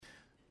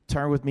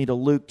turn with me to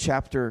Luke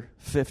chapter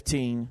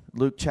 15.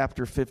 Luke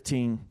chapter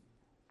 15.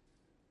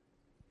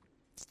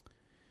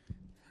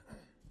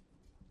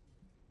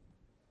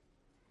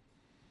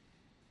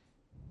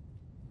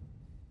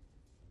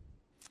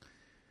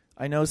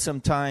 I know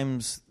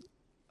sometimes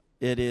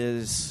it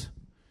is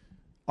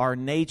our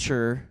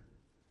nature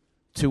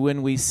to,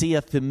 when we see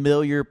a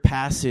familiar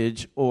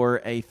passage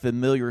or a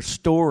familiar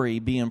story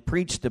being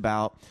preached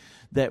about,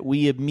 that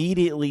we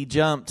immediately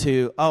jump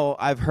to, oh,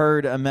 I've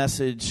heard a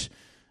message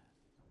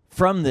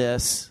from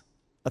this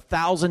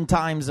 1,000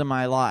 times in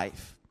my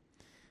life.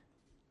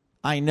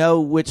 I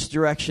know which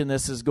direction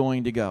this is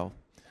going to go.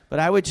 But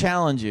I would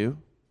challenge you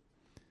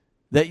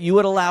that you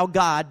would allow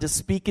God to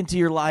speak into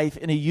your life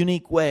in a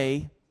unique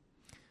way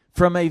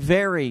from a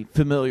very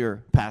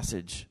familiar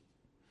passage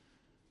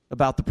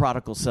about the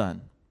prodigal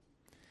son.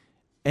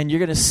 And you're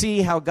going to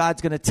see how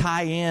God's going to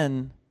tie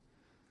in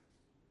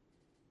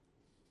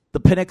the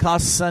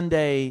Pentecost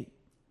Sunday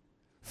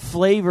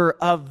flavor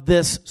of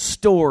this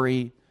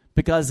story,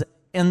 because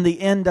in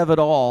the end of it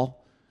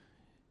all,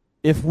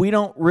 if we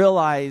don't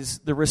realize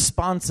the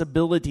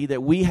responsibility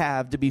that we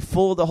have to be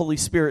full of the Holy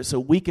Spirit so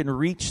we can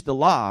reach the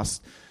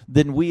lost,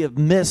 then we have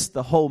missed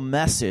the whole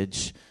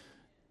message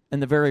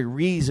and the very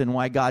reason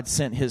why God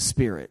sent His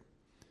Spirit,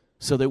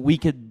 so that we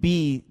could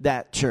be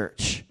that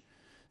church.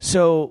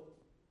 So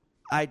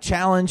I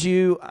challenge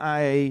you,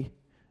 I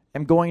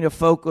am going to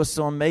focus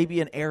on maybe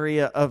an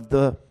area of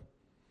the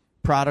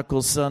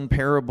prodigal son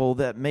parable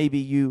that maybe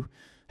you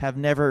have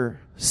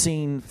never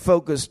seen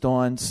focused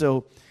on.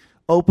 So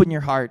open your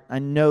heart. I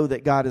know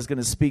that God is going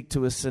to speak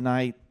to us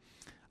tonight.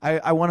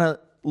 I want to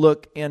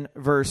look in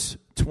verse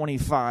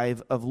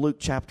 25 of Luke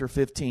chapter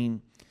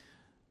 15.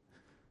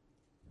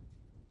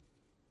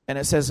 And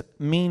it says,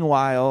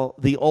 "Meanwhile,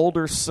 the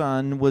older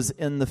son was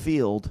in the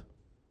field.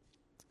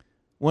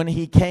 When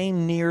he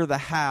came near the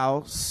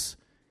house,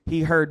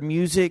 he heard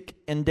music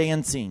and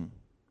dancing.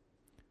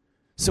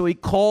 So he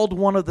called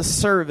one of the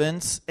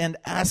servants and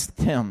asked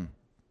him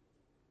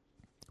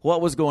what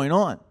was going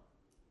on.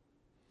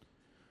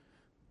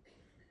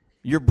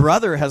 'Your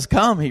brother has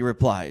come,' he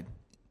replied,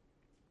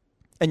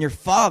 'and your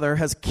father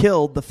has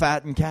killed the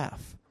fattened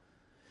calf,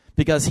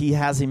 because he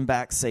has him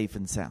back safe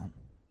and sound.'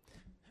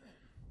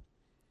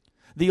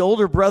 The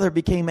older brother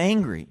became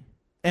angry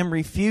and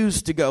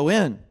refused to go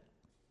in.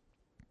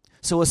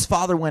 So his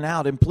father went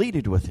out and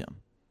pleaded with him.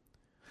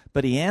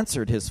 But he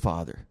answered his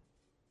father,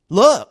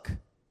 'Look,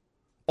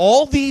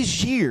 all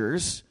these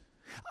years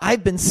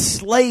I've been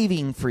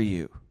slaving for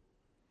you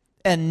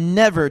and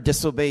never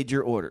disobeyed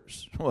your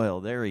orders.'"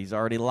 Well, there he's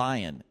already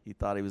lying. He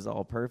thought he was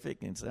all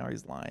perfect, and now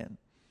he's lying.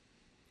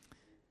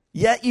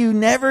 "Yet you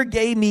never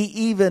gave me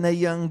even a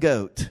young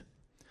goat,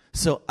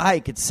 so I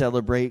could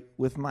celebrate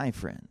with my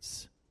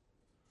friends.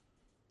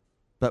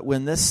 But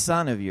when this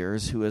son of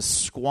yours, who has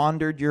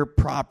squandered your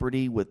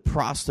property with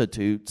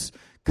prostitutes,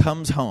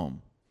 comes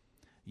home,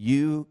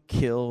 you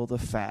kill the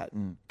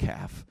fattened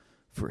calf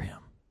for him."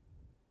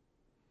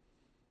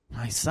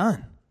 "My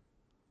son,"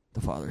 the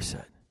father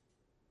said,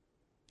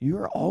 "you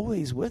are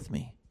always with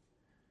me,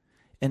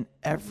 and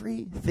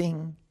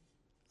everything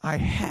I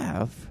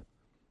have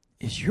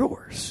is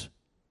yours.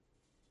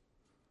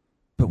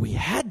 But we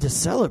had to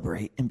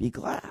celebrate and be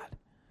glad,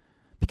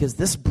 because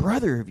this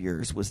brother of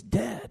yours was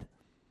dead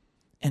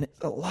and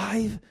is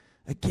alive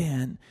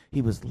again.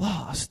 He was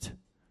lost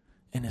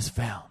and is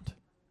found."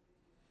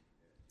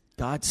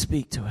 God,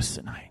 speak to us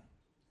tonight.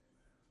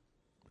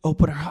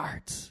 Open our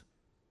hearts.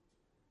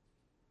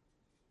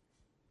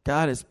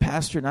 God, as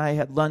Pastor and I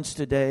had lunch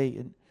today,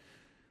 and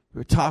we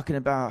were talking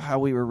about how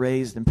we were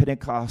raised in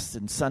Pentecost,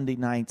 and Sunday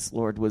nights,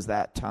 Lord, was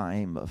that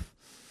time of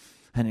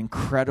an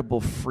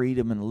incredible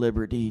freedom and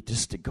liberty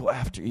just to go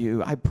after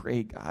you. I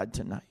pray, God,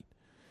 tonight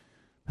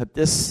that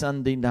this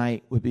Sunday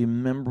night would be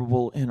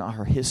memorable in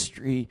our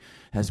history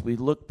as we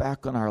look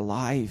back on our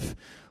life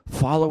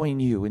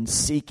following you and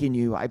seeking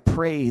you. I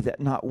pray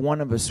that not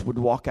one of us would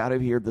walk out of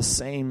here the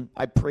same.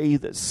 I pray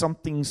that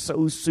something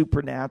so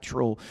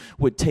supernatural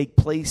would take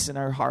place in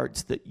our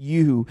hearts, that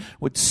you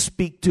would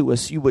speak to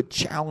us, you would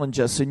challenge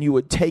us, and you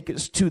would take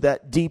us to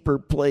that deeper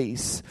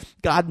place.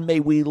 God, may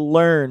we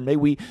learn, may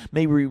we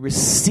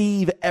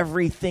receive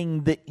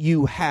everything that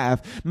you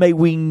have. May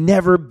we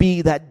never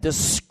be that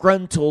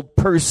disgruntled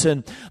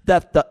person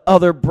that the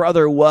other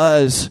brother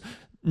was,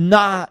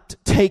 not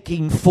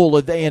taking full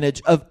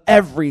advantage of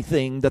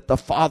everything that the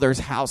Father's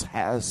house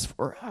has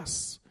for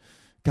us.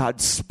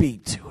 God,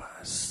 speak to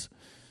us.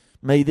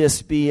 May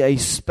this be a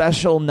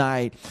special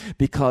night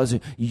because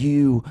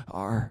you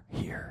are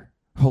here.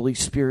 Holy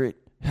Spirit,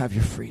 have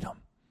your freedom.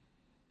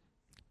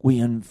 We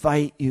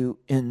invite you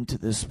into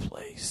this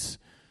place.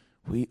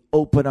 We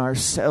open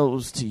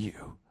ourselves to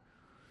you.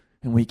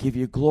 And we give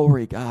you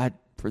glory, God,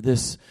 for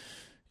this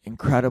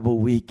incredible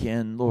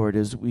weekend, Lord,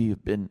 as we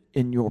have been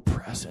in your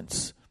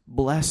presence.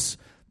 Bless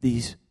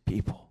these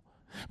people.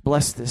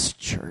 Bless this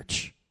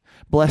church.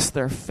 Bless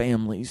their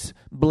families.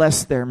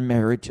 Bless their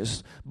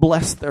marriages.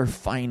 Bless their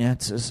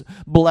finances.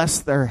 Bless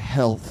their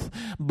health.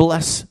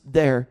 Bless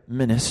their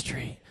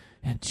ministry.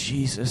 In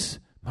Jesus'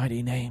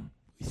 mighty name,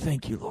 We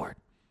thank you, Lord.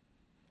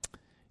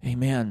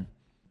 Amen.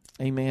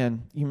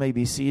 Amen. You may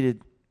be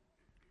seated.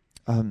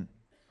 I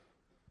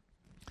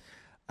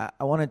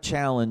want to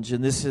challenge,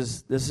 and this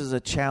is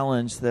a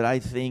challenge that I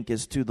think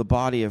is to the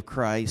body of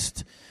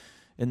Christ,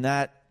 and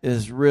that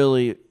is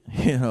really,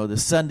 the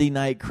Sunday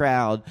night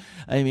crowd.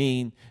 I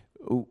mean,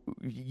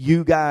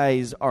 you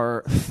guys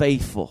are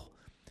faithful.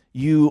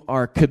 You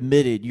are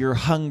committed. You're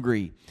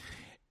hungry.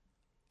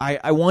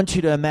 I want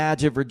you to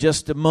imagine for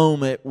just a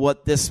moment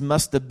what this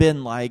must have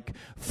been like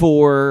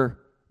for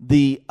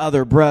the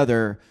other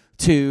brother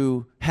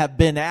to have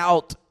been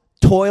out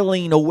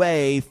toiling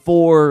away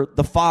for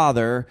the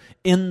Father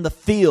in the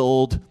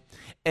field,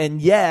 and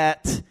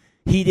yet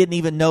he didn't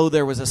even know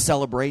there was a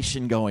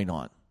celebration going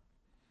on.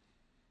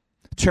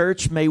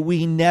 Church, may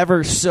we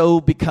never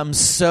become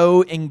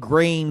so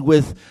ingrained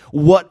with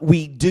what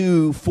we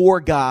do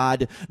for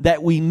God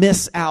that we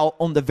miss out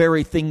on the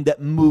very thing that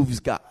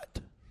moves God.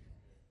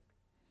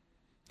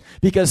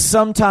 Because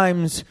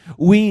sometimes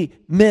we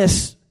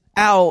miss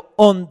out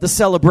on the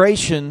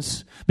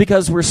celebrations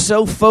because we're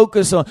so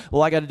focused on,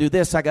 well, I got to do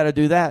this, I got to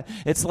do that.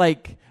 It's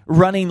like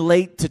running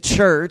late to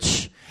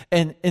church,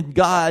 and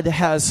God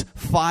has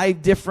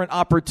 5 different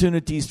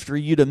opportunities for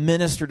you to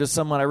minister to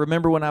someone. I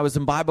remember when I was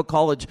in Bible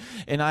college,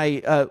 and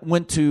I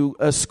went to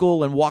a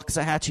school in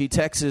Waxahachie,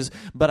 Texas,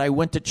 but I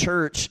went to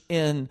church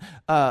in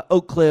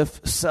Oak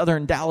Cliff,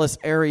 southern Dallas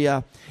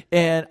area,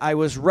 and I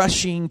was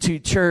rushing to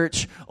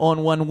church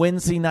on one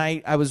Wednesday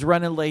night. I was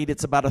running late.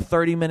 It's about a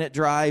 30-minute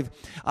drive.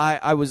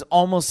 I was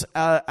almost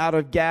out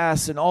of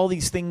gas, and all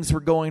these things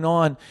were going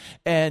on,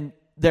 and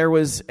there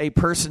was a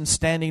person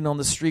standing on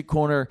the street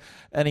corner,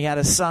 and he had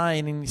a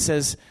sign, and he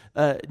says,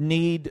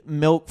 need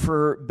milk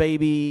for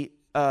baby,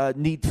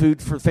 need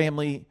food for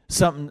family,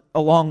 something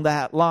along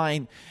that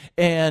line.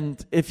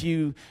 And if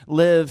you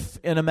live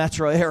in a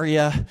metro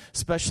area,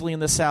 especially in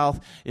the South,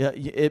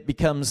 it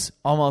becomes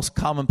almost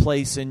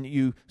commonplace, and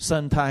you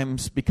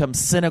sometimes become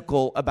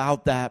cynical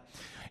about that.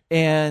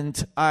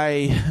 And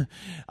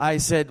I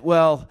said,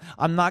 well,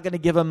 I'm not going to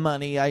give them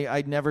money.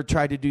 I never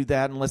try to do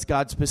that unless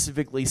God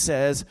specifically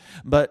says.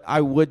 But I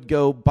would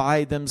go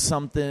buy them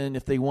something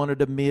if they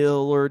wanted a meal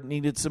or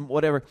needed some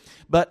whatever.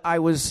 But I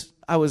was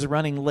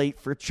running late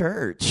for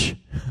church.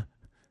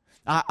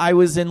 I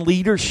was in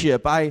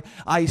leadership. I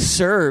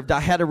served. I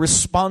had a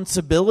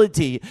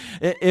responsibility.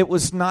 It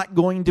was not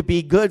going to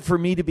be good for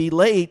me to be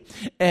late.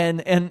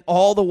 And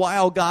all the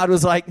while God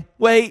was like,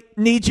 wait,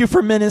 need you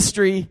for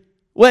ministry.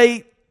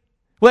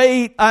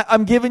 Wait,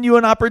 I'm giving you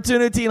an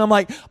opportunity. And I'm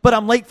like, but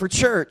I'm late for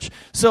church.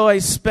 So I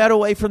sped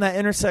away from that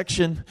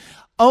intersection.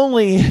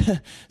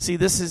 See,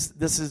 this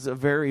is a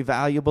very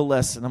valuable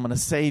lesson. I'm going to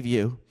save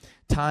you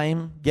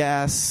time,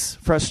 gas,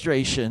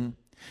 frustration.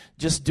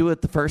 Just do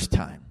it the first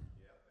time.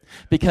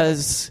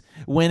 Because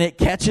when it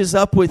catches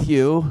up with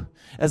you,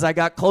 as I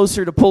got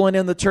closer to pulling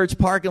in the church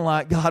parking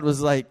lot, God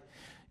was like,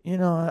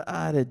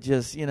 I'd have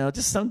just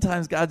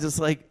sometimes God's just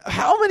like,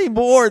 how many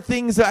more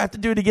things do I have to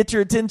do to get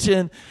your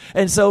attention?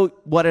 And so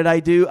what did I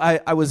do?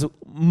 I was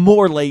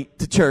more late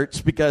to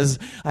church because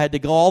I had to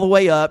go all the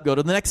way up, go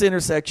to the next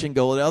intersection,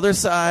 go to the other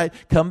side,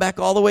 come back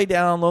all the way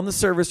down on the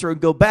service road,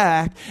 go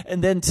back,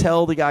 and then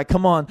tell the guy,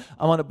 come on,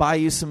 I want to buy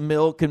you some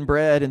milk and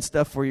bread and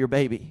stuff for your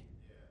baby.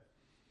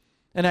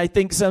 And I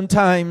think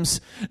sometimes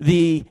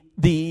the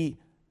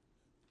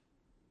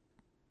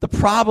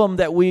problem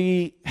that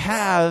we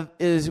have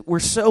is we're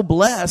so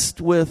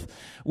blessed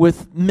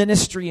with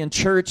ministry and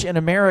church in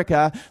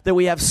America that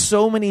we have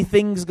so many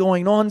things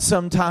going on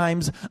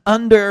sometimes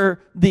under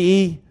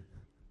the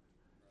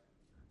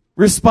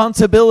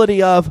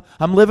responsibility of,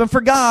 I'm living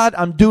for God,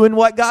 I'm doing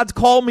what God's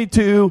called me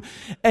to,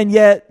 and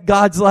yet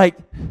God's like,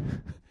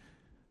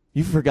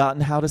 you've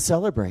forgotten how to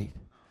celebrate.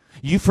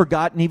 You've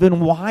forgotten even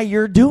why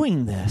you're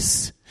doing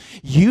this.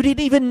 You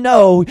didn't even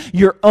know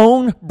your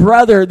own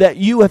brother that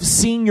you have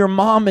seen your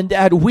mom and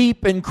dad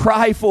weep and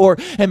cry for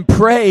and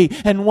pray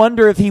and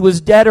wonder if he was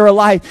dead or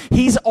alive.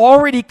 He's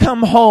already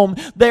come home.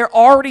 They're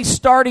already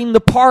starting the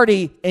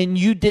party, and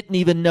you didn't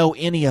even know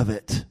any of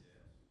it.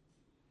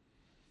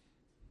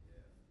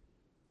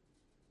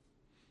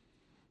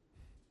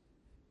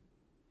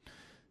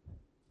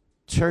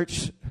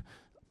 Church,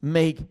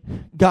 may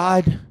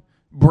God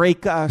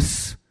break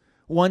us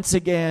once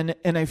again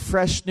in a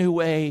fresh new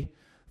way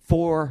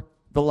for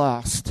the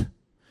lost.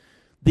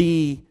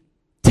 The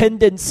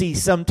tendency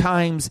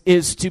sometimes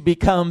is to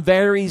become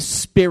very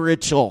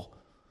spiritual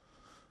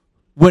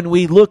when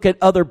we look at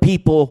other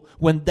people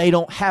when they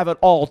don't have it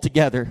all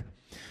together.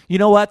 You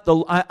know what?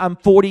 I'm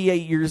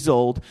 48 years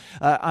old.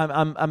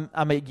 I'm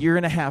a year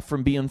and a half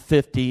from being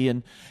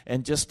 50,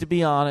 and just to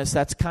be honest,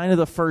 that's kind of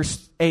the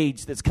first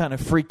age that's kind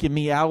of freaking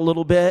me out a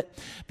little bit,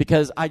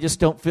 because I just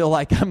don't feel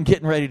like I'm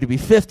getting ready to be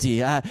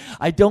 50.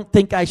 I don't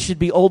think I should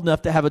be old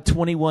enough to have a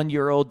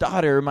 21-year-old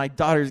daughter. My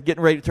daughter's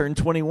getting ready to turn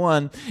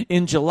 21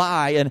 in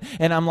July,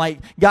 and I'm like,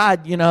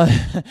 God,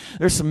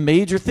 there's some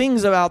major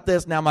things about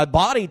this. Now, my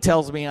body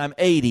tells me I'm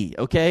 80,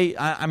 okay?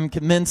 I'm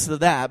convinced of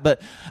that,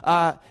 but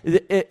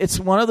it's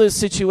one of those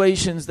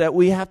situations that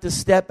we have to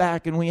step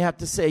back and we have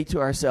to say to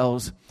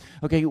ourselves,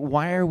 okay,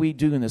 why are we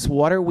doing this?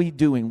 What are we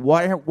doing?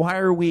 Why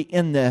are we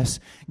in this?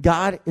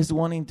 God is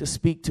wanting to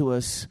speak to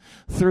us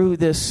through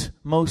this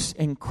most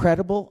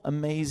incredible,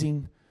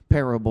 amazing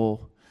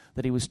parable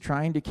that he was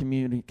trying to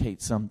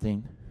communicate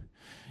something.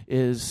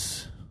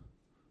 Is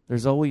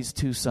there's always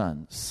two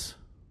sons,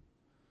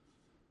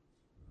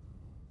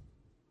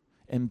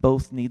 and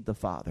both need the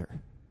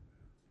Father.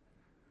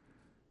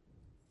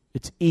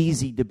 It's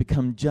easy to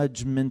become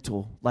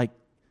judgmental, like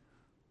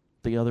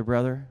the other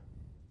brother,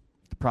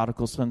 the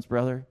prodigal son's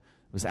brother,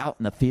 was out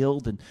in the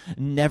field and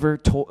never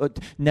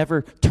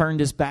turned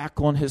his back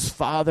on his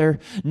father,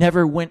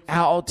 never went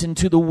out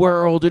into the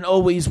world, and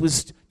always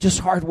was just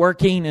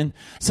hardworking. And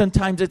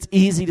sometimes it's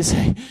easy to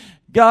say,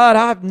 God,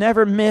 I've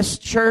never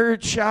missed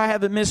church. I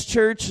haven't missed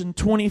church in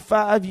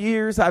 25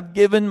 years. I've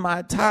given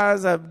my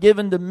tithes. I've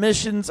given to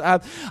missions.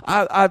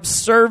 I've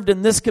served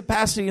in this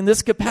capacity, in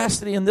this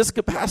capacity, in this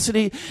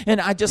capacity.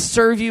 And I just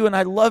serve you and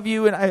I love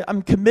you and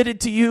I'm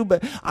committed to you.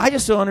 But I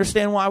just don't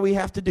understand why we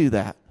have to do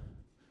that.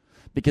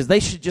 Because they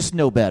should just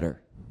know better.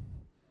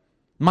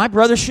 My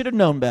brother should have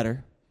known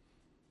better.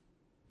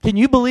 Can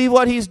you believe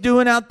what he's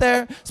doing out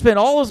there? Spent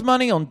all his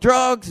money on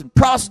drugs and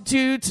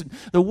prostitutes and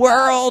the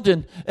world,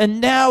 and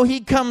now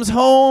he comes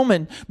home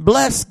and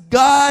bless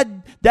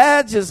God,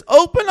 Dad, just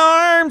open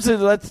arms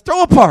and let's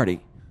throw a party.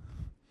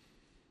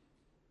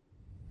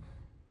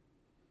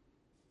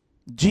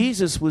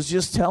 Jesus was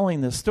just telling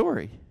this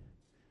story.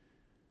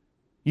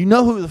 You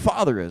know who the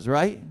Father is,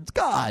 right? It's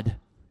God.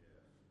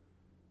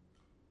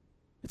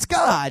 It's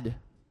God.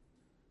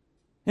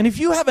 And if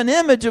you have an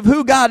image of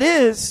who God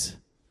is,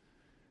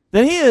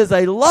 then he is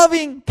a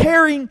loving,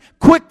 caring,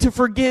 quick to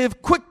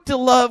forgive, quick to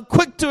love,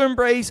 quick to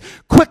embrace,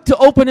 quick to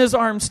open his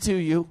arms to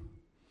you.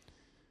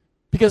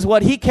 Because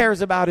what he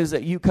cares about is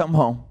that you come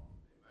home.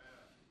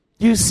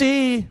 You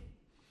see,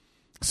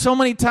 so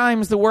many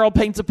times the world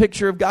paints a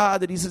picture of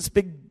God that he's this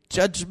big,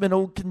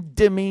 judgmental,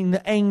 condemning,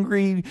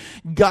 angry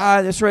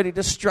God that's ready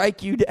to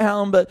strike you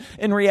down. But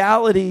in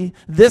reality,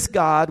 this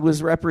God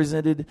was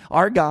represented,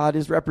 our God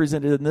is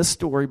represented in this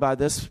story by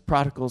this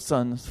prodigal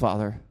son's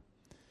father.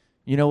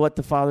 You know what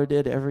the father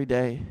did every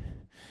day?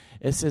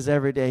 It says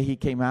every day he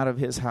came out of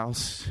his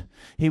house.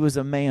 He was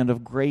a man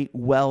of great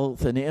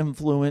wealth and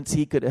influence.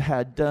 He could have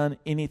had done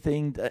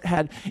anything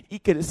he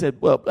could have said,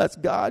 well, that's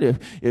God.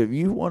 If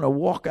you want to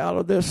walk out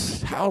of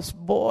this house,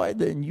 boy,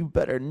 then you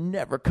better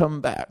never come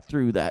back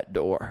through that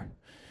door.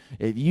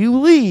 If you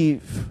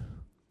leave,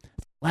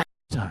 last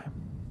time.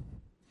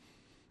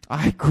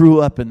 I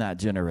grew up in that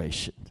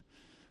generation.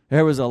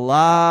 There was a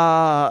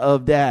lot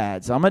of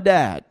dads. I'm a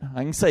dad.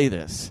 I can say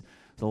this.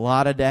 There's a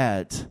lot of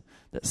dads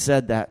that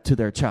said that to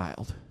their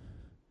child.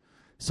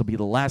 This will be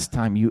the last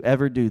time you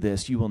ever do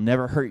this. You will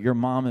never hurt your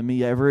mom and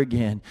me ever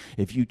again.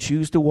 If you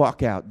choose to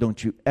walk out,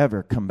 don't you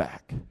ever come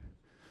back.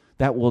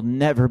 That will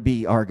never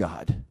be our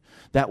God.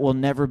 That will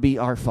never be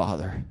our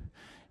Father.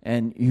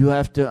 And you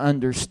have to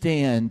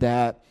understand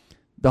that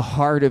the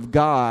heart of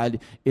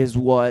God is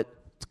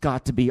what's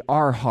got to be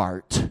our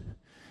heart.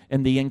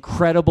 And the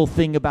incredible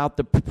thing about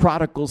the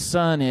prodigal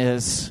son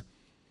is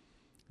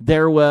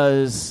there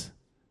was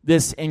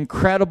this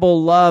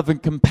incredible love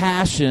and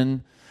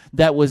compassion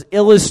that was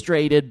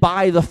illustrated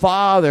by the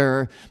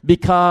father,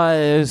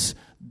 because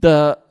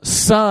the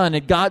son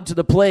had gotten to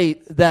the place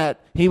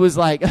that he was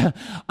like,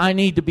 I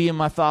need to be in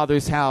my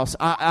father's house.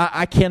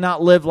 I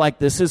cannot live like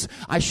this.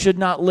 I should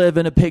not live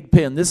in a pig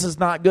pen. This is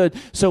not good.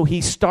 So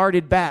he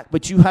started back.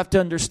 But you have to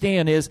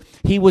understand is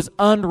he was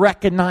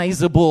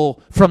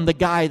unrecognizable from the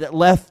guy that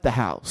left the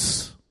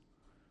house.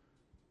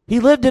 He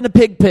lived in a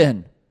pig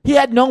pen. He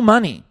had no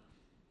money.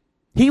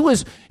 He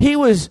was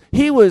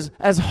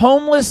as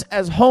homeless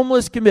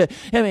can be.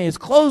 I mean, his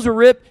clothes were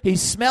ripped. He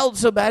smelled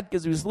so bad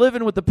because he was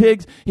living with the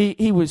pigs.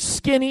 He was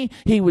skinny.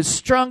 He was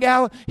strung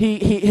out.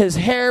 His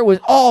hair was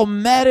all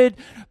matted,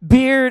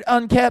 beard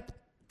unkept,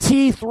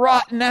 teeth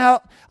rotten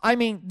out. I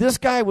mean, this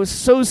guy was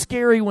so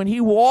scary. When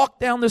he walked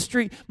down the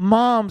street,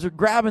 moms are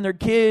grabbing their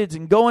kids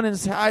and going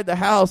inside the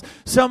house.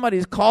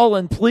 Somebody's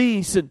calling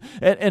police,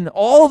 and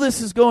all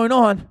this is going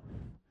on.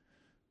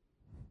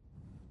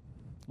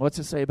 What's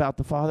it say about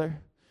the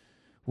father?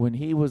 When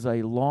he was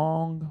a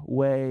long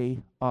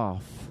way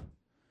off.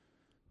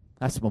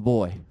 That's my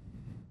boy.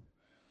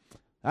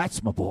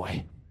 That's my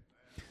boy.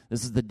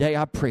 This is the day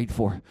I prayed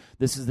for.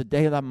 This is the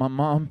day that my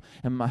mom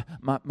and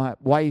my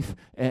wife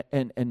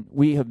and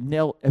we have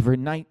knelt every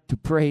night to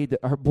pray that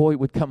our boy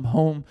would come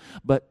home.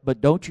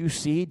 But don't you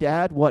see,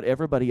 Dad, what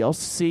everybody else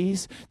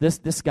sees?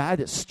 This guy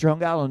that's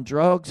strung out on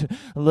drugs,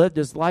 lived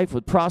his life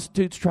with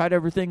prostitutes, tried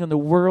everything in the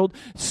world,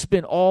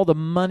 spent all the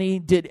money,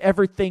 did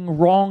everything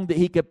wrong that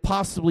he could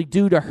possibly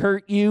do to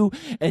hurt you,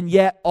 and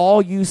yet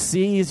all you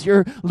see is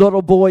your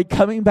little boy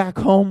coming back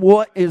home.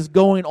 What is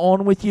going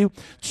on with you?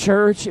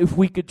 Church, if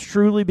we could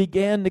truly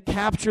began to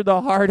capture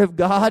the heart of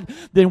God,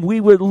 then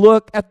we would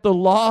look at the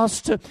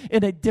lost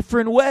in a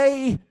different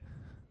way.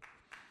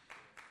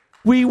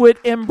 We would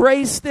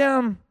embrace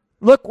them.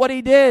 Look what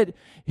he did.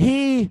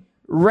 He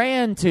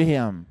ran to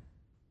him.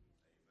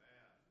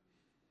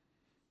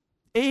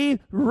 He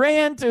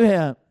ran to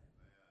him.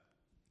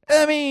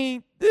 I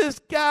mean, this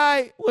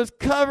guy was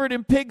covered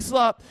in pig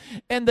slop,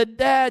 and the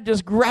dad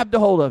just grabbed a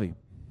hold of him.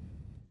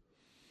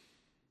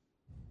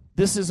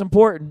 This is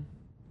important.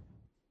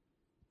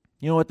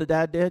 You know what the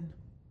dad did?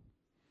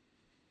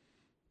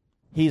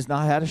 He's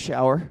not had a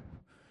shower.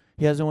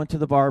 He hasn't went to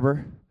the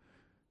barber.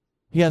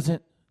 He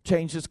hasn't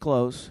changed his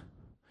clothes.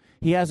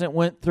 He hasn't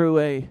went through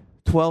a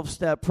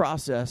 12-step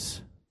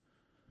process.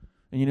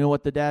 And you know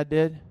what the dad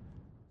did?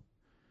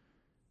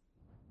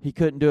 He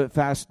couldn't do it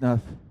fast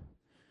enough.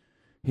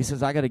 He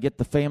says, I got to get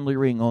the family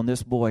ring on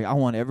this boy. I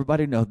want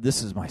everybody to know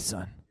this is my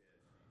son.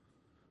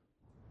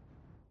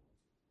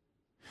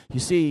 You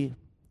see,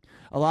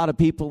 a lot of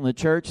people in the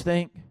church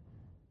think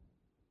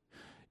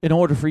in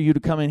order for you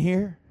to come in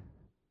here,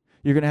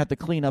 you're going to have to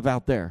clean up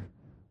out there.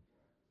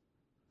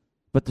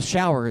 But the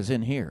shower is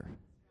in here.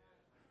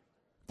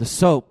 The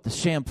soap, the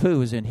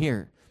shampoo is in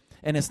here.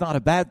 And it's not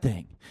a bad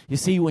thing. You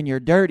see, when you're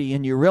dirty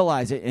and you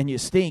realize it and you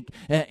stink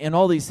and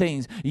all these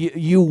things,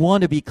 you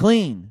want to be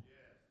clean.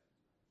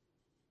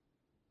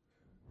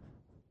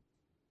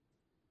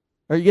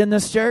 Are you in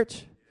this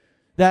church?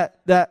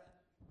 That the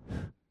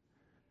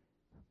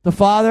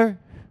father,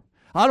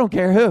 I don't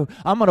care who,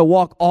 I'm going to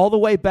walk all the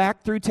way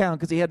back through town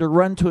because he had to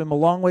run to him a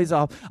long ways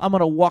off. I'm going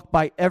to walk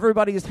by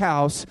everybody's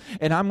house,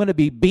 and I'm going to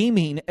be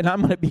beaming, and I'm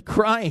going to be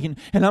crying,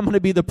 and I'm going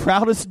to be the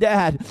proudest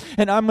dad,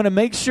 and I'm going to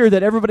make sure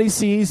that everybody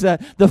sees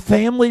that the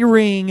family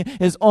ring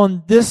is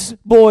on this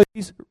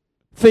boy's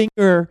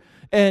finger.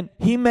 And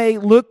he may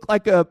look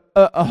like a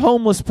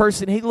homeless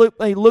person. He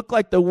may look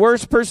like the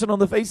worst person on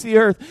the face of the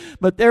earth.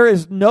 But there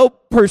is no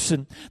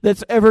person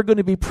that's ever going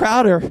to be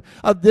prouder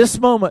of this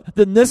moment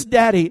than this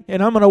daddy.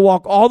 And I'm going to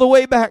walk all the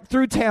way back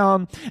through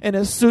town. And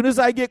as soon as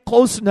I get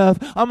close enough,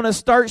 I'm going to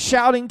start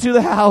shouting to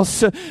the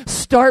house.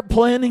 Start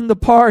planning the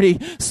party.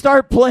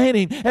 Start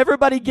planning.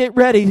 Everybody get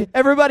ready.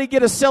 Everybody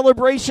get a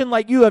celebration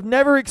like you have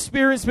never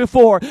experienced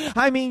before.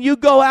 I mean, you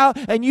go out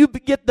and you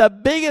get the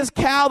biggest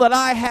cow that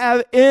I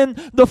have in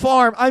the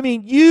farm. I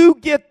mean, you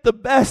get the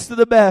best of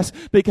the best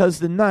because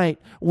tonight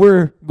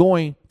we're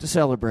going to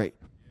celebrate.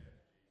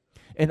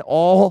 And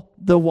all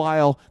the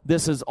while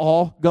this is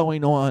all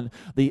going on,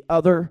 the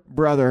other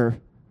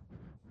brother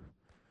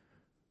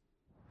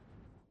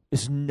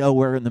is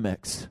nowhere in the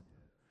mix.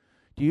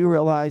 Do you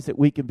realize that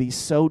we can be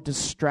so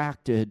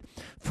distracted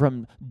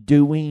from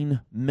doing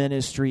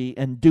ministry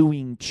and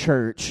doing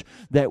church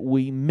that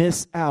we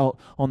miss out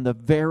on the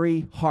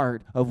very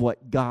heart of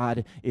what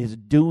God is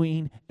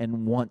doing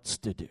and wants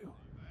to do?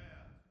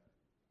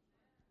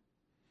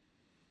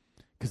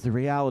 Because the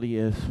reality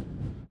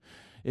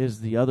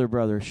is the other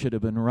brother should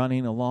have been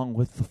running along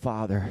with the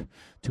father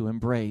to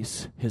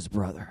embrace his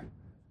brother.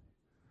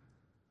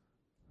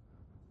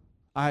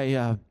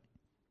 I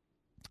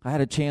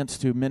had a chance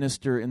to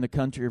minister in the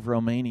country of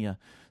Romania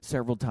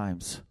several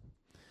times.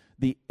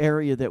 The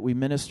area that we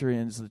minister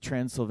in is the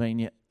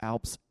Transylvania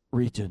Alps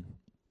region.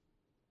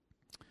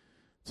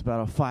 It's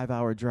about a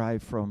 5-hour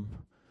drive from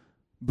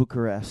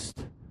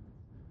Bucharest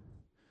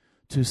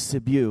to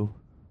Sibiu.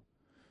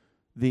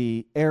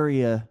 The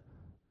area,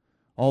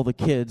 all the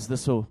kids,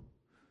 this will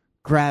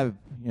grab,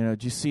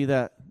 did you see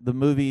that? The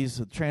movies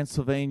of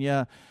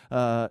Transylvania,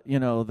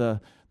 the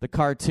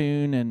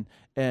cartoon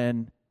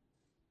and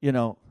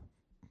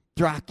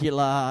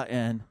Dracula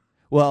and,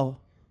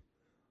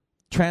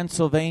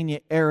 Transylvania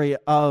area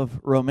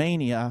of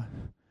Romania,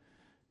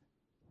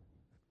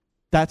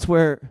 that's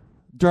where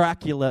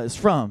Dracula is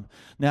from.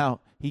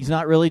 Now, he's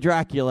not really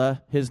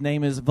Dracula. His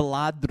name is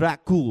Vlad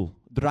Dracul.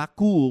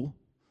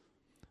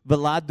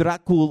 Vlad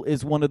Dracul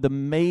is one of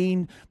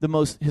the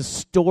most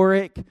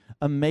historic,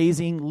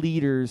 amazing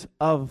leaders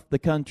of the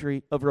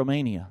country of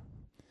Romania.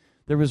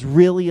 There was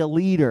really a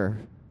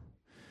leader.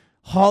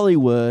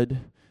 Hollywood,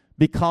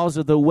 because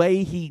of the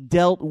way he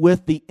dealt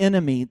with the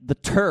enemy, the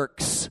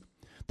Turks.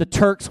 The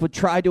Turks would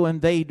try to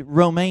invade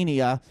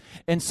Romania,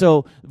 and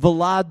so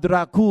Vlad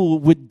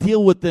Dracul would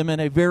deal with them in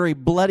a very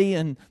bloody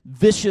and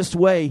vicious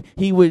way.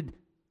 He would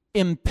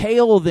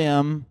impale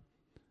them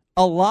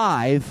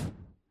alive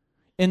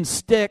in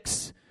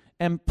sticks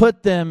and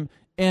put them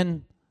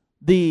in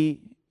the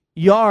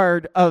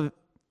yard of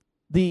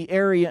the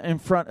area in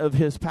front of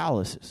his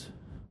palaces.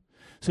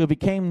 So he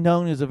became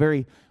known as a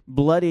very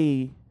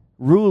bloody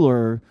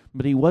ruler,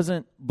 but he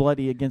wasn't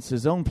bloody against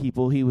his own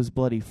people. He was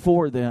bloody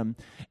for them.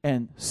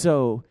 And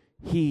so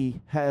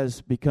he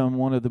has become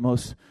one of the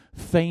most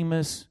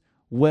famous,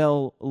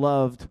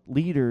 well-loved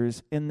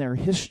leaders in their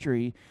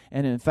history.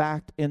 And in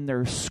fact, in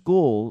their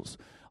schools,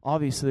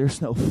 obviously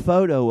there's no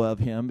photo of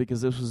him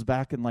because this was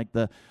back in like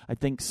the, I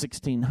think,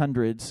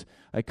 1600s.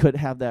 I could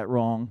have that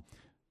wrong.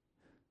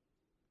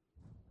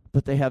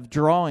 But they have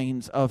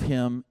drawings of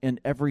him in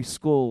every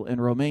school in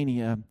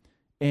Romania.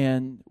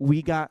 And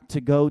we got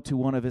to go to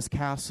one of his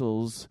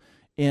castles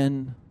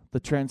in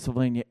the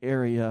Transylvania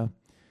area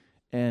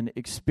and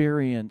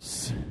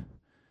experience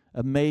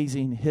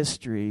amazing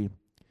history.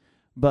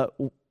 But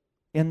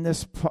in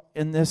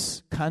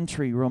this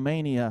country,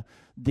 Romania,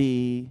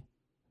 the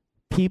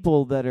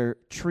people that are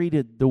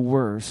treated the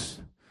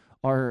worst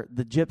are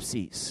the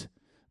gypsies.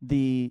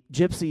 The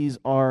gypsies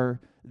are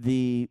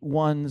the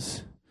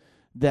ones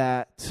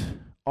that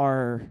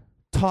are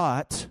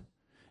taught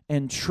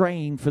and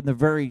trained from the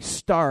very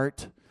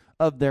start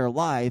of their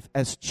life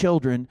as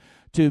children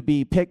to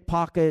be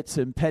pickpockets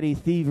and petty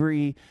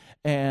thievery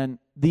and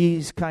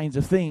these kinds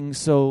of things.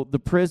 So the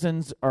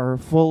prisons are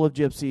full of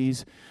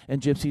gypsies,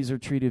 and gypsies are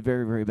treated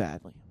very, very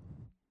badly.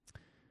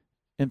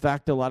 In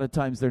fact, a lot of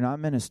times they're not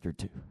ministered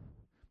to.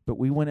 But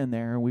we went in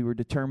there and we were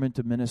determined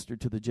to minister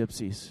to the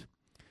gypsies.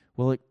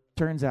 Well, it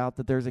turns out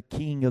that there's a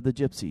king of the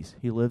gypsies.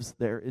 He lives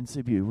there in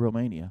Sibiu,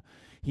 Romania.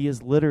 He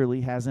is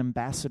literally has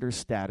ambassador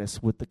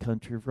status with the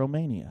country of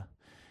Romania.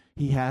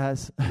 He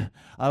has,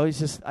 I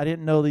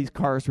didn't know these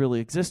cars really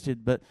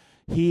existed, but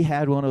he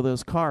had one of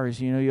those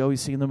cars. You know, you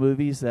always see in the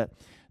movies that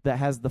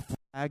has the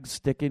flag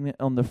sticking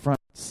on the front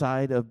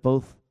side of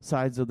both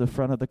sides of the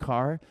front of the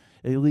car.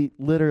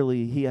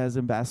 Literally, he has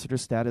ambassador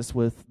status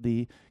with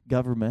the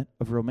government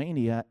of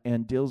Romania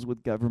and deals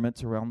with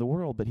governments around the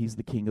world, but he's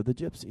the king of the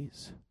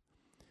gypsies.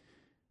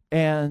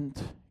 And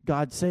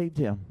God saved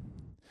him.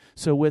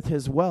 So with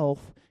his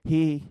wealth,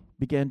 he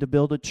began to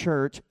build a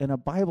church and a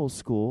Bible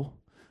school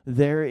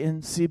there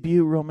in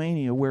Sibiu,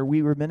 Romania, where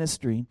we were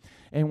ministering.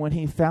 And when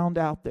he found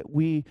out that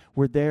we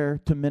were there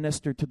to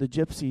minister to the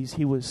gypsies,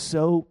 he was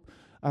so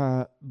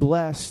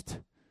blessed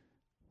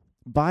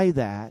by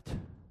that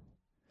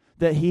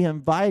he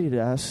invited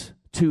us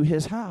to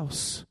his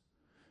house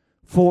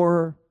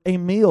for a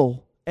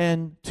meal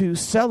and to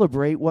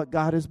celebrate what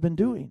God has been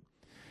doing.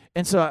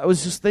 And so I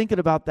was just thinking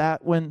about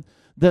that when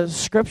the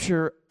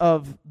scripture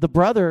of the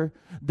brother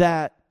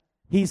that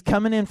he's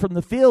coming in from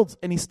the fields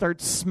and he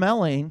starts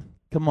smelling,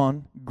 come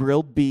on,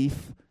 grilled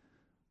beef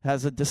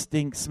has a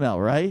distinct smell,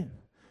 right?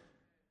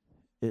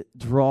 It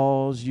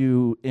draws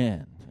you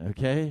in,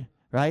 okay?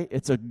 Right?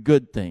 It's a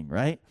good thing,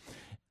 right?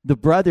 The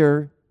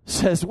brother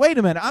says, wait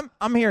a minute,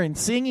 I'm hearing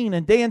singing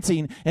and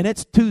dancing, and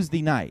it's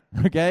Tuesday night,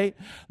 okay?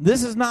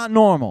 This is not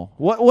normal.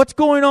 What's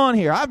going on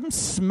here? I'm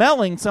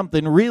smelling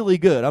something really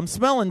good. I'm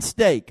smelling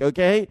steak,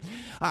 okay?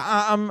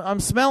 I'm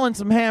smelling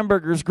some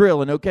hamburgers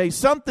grilling, okay?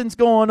 Something's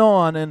going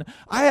on, and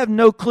I have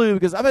no clue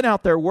because I've been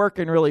out there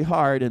working really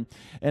hard, and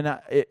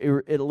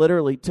it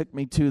literally took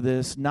me to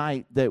this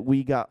night that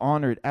we got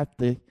honored at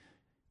the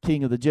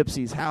King of the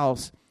Gypsies'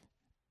 house.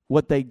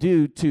 What they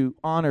do to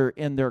honor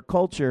in their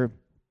culture,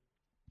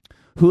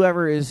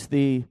 whoever is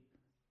the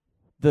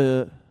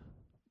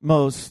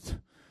most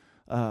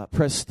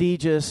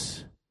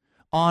prestigious,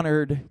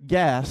 honored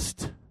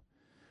guest,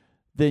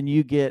 then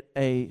you get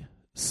a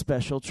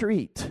special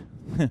treat.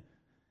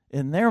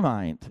 In their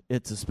mind,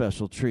 it's a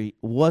special treat.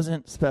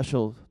 Wasn't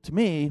special to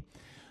me,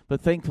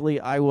 but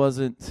thankfully I was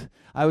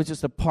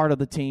just a part of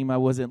the team. I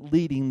wasn't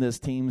leading this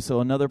team,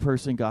 so another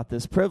person got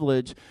this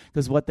privilege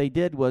because what they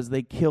did was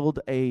they killed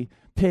a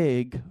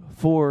pig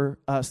for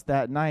us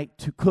that night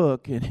to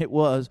cook, and it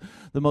was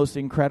the most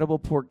incredible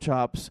pork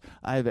chops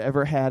I've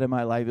ever had in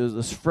my life. It was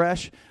as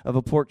fresh of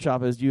a pork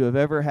chop as you have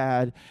ever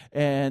had,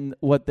 and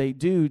what they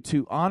do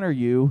to honor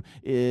you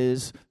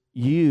is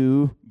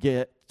you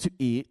get to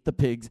eat the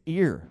pig's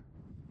ear.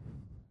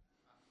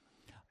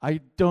 I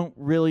don't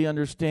really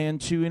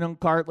understand chewing on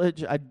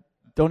cartilage. I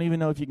don't even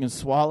know if you can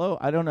swallow.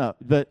 I don't know.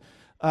 But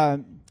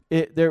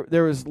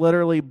there was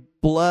literally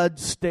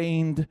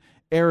blood-stained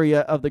area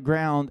of the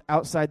ground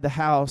outside the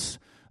house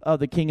of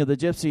the King of the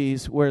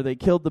Gypsies where they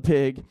killed the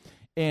pig.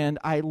 And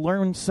I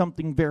learned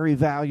something very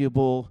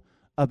valuable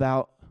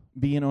about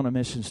being on a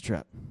missions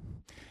trip.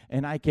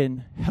 And I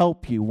can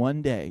help you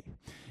one day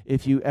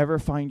if you ever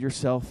find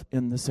yourself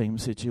in the same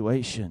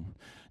situation.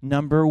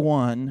 Number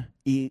one,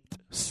 eat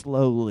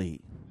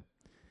slowly.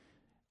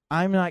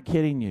 I'm not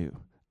kidding you.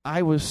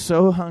 I was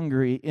so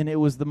hungry, and it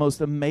was the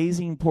most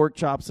amazing pork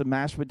chops and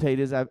mashed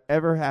potatoes I've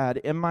ever had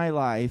in my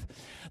life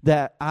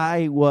that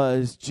I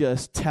was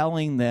just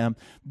telling them,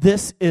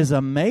 this is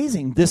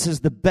amazing. This is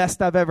the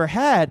best I've ever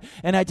had.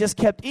 And I just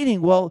kept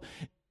eating. Well,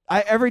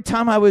 every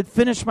time I would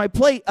finish my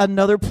plate,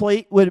 another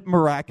plate would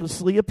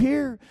miraculously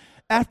appear.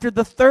 After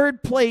the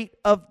third plate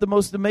of the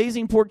most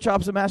amazing pork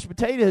chops and mashed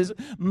potatoes,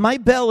 my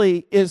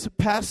belly is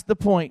past the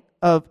point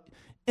of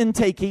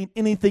intaking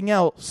anything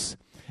else.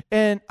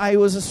 And I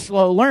was a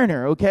slow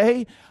learner,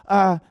 okay?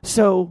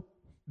 So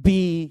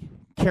be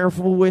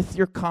careful with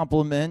your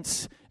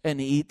compliments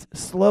and eat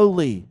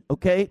slowly,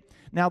 okay?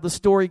 Now the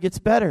story gets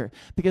better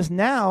because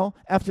now,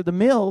 after the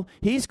meal,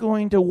 he's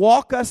going to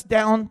walk us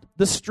down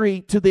the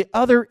street to the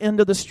other end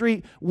of the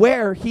street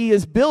where he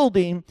is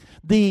building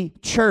the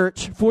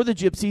church for the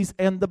gypsies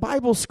and the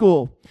Bible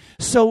school.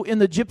 So in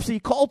the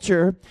gypsy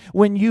culture,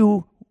 when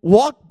you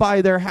walk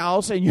by their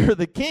house and you're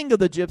the king of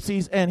the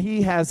gypsies and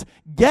he has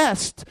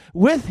guests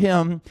with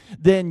him,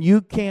 then you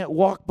can't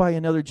walk by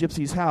another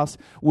gypsy's house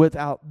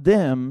without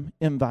them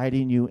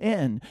inviting you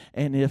in.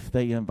 And if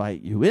they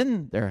invite you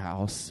in their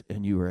house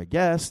and you are a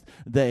guest,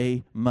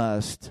 they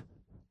must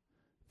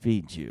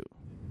feed you.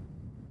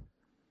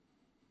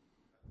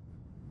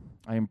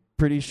 I'm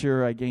pretty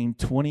sure I gained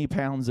 20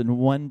 pounds in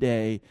one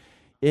day.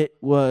 It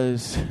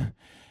was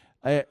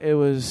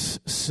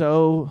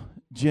so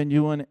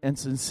genuine and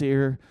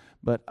sincere,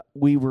 but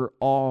we were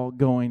all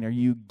going, are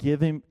you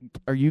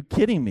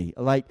kidding me?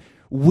 Like,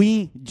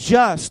 we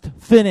just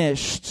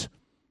finished,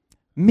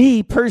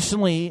 me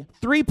personally,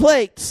 3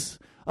 plates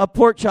of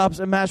pork chops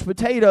and mashed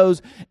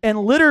potatoes, and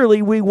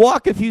literally we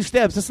walk a few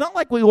steps. It's not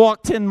like we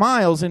walked 10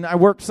 miles and I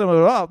worked some of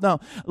it off. No,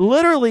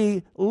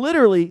 literally,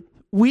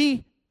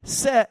 we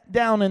sat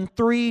down in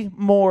 3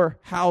 more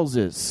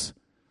houses.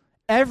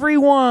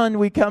 Everyone,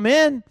 we come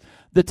in,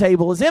 the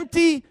table is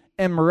empty,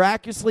 and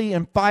miraculously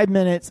in 5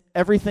 minutes,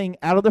 everything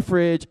out of the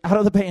fridge, out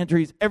of the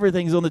pantries,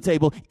 everything's on the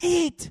table.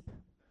 Eat!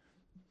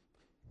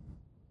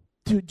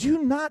 Did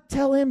you not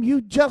tell him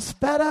you just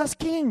fed us,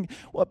 King?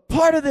 What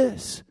part of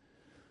this?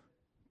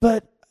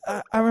 But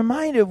I'm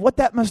reminded of what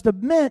that must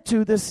have meant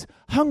to this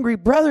hungry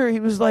brother. He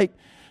was like,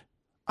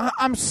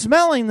 I'm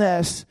smelling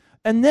this.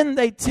 And then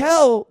they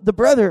tell the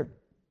brother,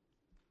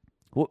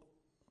 well,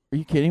 are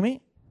you kidding me?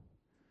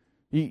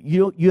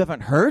 You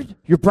haven't heard?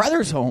 Your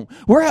brother's home.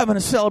 We're having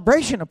a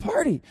celebration, a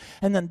party.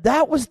 And then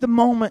that was the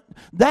moment.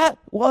 That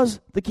was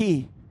the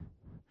key.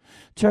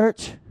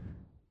 Church,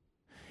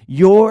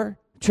 your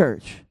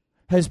church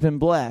has been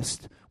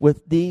blessed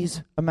with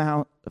these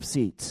amount of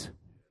seats.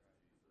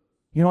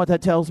 You know what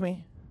that tells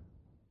me?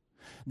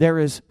 There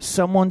is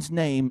someone's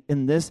name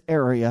in this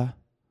area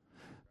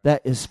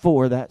that is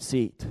for that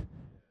seat.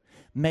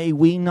 May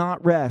we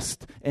not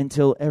rest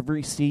until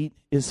every seat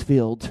is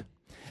filled.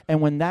 And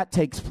when that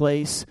takes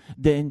place,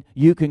 then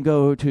you can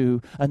go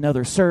to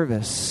another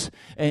service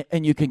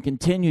and you can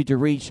continue to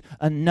reach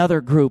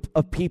another group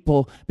of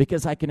people,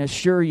 because I can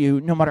assure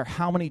you, no matter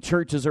how many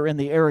churches are in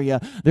the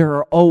area, there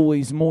are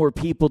always more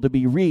people to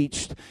be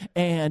reached.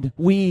 And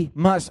we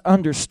must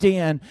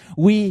understand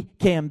we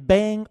can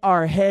bang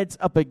our heads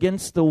up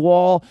against the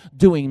wall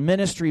doing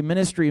ministry,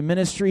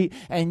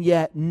 and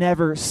yet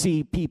never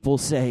see people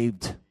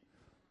saved.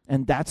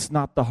 And that's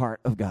not the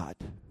heart of God.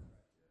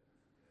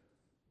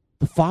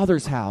 The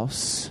Father's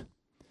house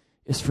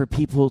is for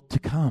people to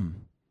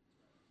come.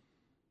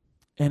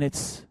 And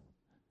it's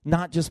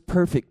not just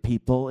perfect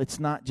people. It's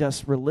not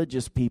just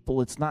religious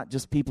people. It's not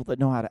just people that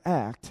know how to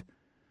act.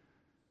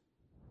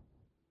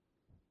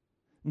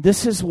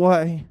 This is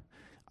why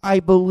I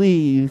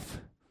believe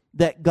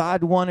that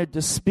God wanted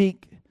to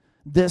speak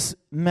this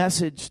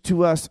message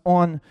to us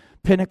on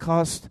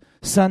Pentecost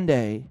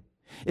Sunday,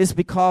 is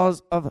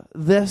because of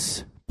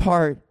this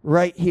part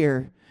right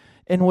here,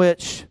 in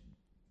which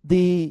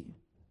the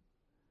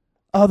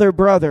other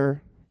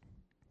brother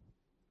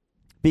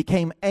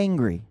became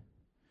angry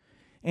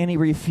and he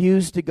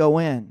refused to go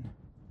in.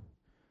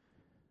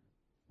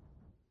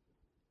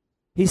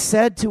 He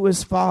said to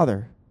his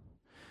father,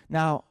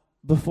 now,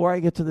 before I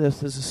get to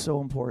this is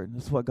so important.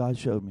 This is what God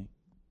showed me.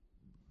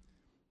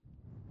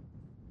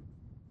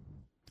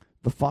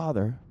 The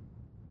father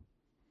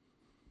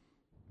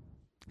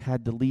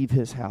had to leave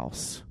his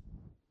house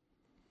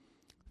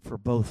for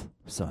both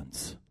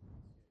sons.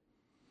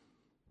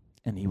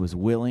 And he was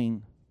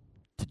willing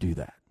to do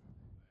that.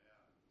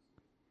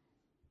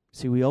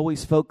 See, we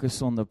always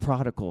focus on the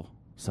prodigal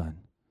son.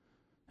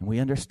 And we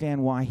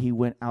understand why he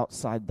went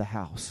outside the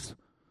house.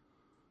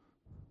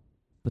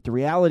 But the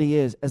reality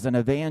is, as an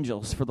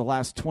evangelist for the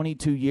last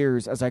 22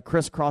 years, as I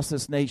crisscross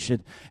this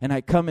nation and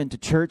I come into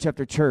church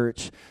after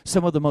church,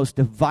 some of the most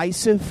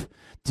divisive,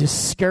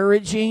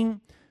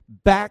 discouraging,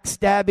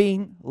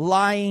 backstabbing,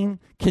 lying,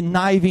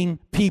 conniving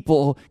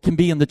people can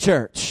be in the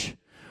church.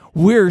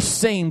 We're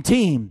same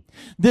team.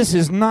 This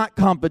is not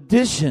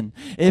competition.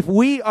 If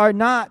we are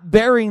not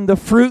bearing the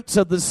fruits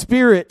of the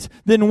Spirit,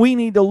 then we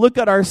need to look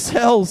at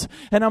ourselves.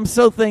 And I'm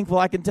so thankful.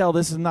 I can tell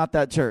this is not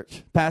that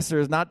church. Pastor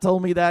has not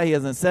told me that. He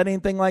hasn't said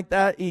anything like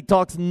that. He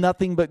talks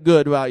nothing but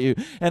good about you.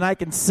 And I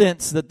can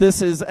sense that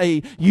this is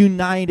a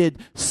united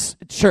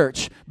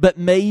church. But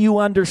may you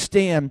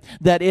understand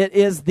that it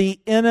is the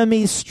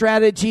enemy's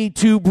strategy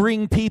to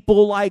bring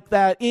people like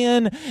that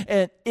in.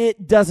 And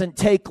it doesn't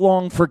take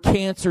long for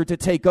cancer to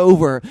take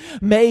over.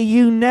 May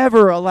you never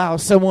allow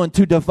someone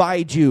to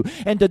divide you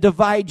and to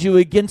divide you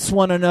against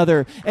one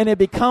another and it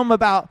become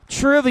about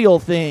trivial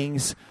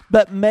things.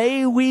 But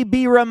may we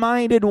be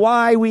reminded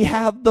why we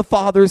have the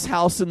Father's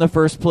house in the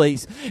first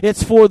place.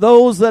 It's for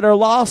those that are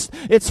lost.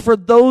 It's for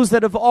those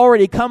that have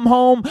already come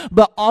home,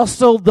 but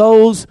also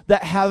those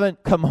that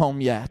haven't come home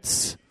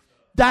yet.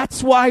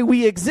 That's why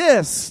we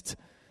exist.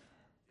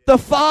 The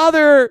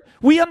Father,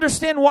 we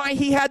understand why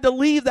he had to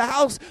leave the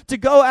house to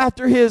go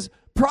after his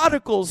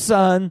prodigal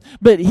son,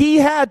 but he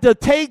had to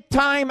take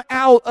time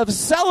out of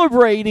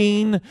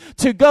celebrating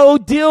to go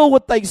deal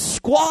with a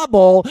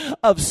squabble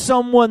of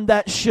someone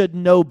that should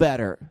know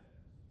better.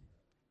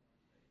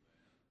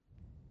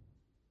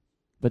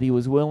 But he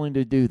was willing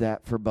to do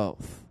that for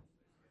both.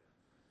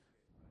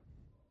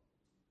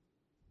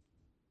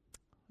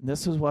 And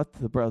this is what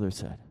the brother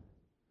said.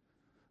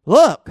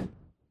 Look,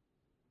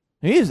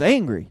 he was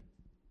angry.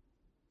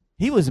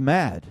 He was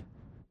mad.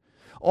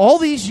 All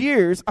these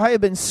years I have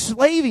been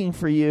slaving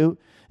for you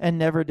and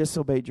never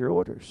disobeyed your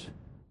orders.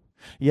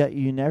 Yet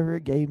you never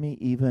gave me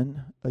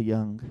even a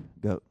young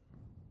goat.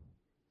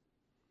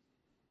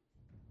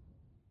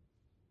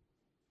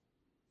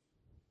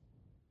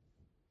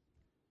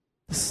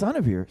 the son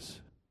of yours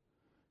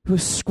who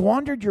has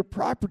squandered your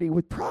property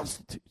with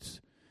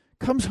prostitutes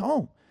comes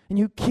home and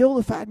you kill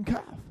the fattened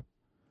calf.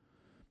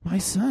 My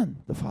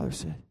son, the father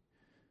said,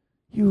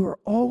 you are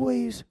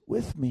always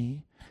with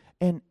me,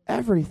 and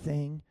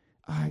everything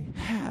I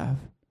have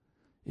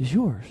is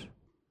yours.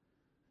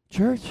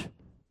 Church,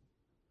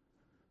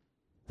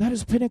 that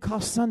is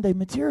Pentecost Sunday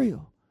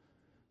material.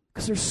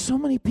 Because there's so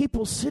many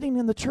people sitting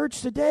in the church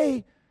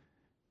today,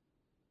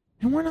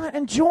 and we're not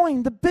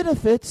enjoying the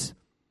benefits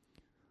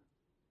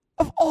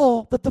of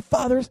all that the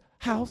Father's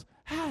house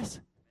has.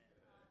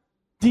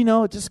 Do you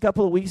know, just a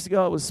couple of weeks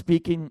ago, I was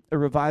speaking a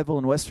revival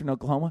in Western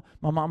Oklahoma.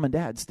 My mom and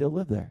dad still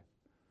live there.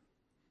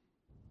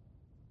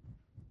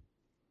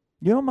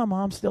 You know what my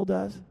mom still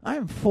does? I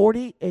am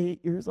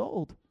 48 years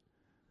old.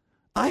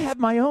 I have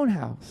my own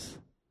house.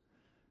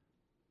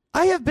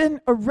 I have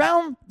been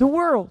around the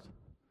world.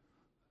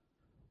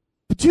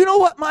 But do you know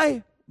what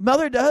my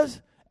mother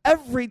does?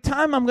 Every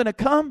time I'm going to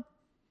come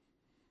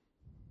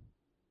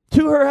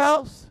to her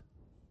house,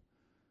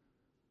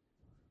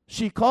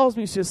 she calls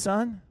me, she says,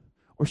 son,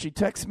 or she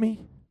texts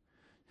me,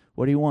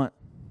 what do you want?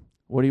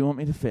 What do you want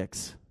me to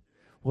fix?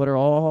 What are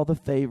all the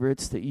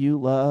favorites that you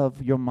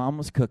love your mom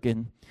was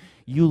cooking?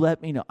 You let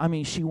me know. I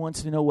mean, she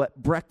wants to know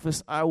what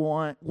breakfast I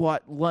want,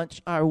 what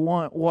lunch I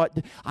want,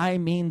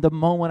 the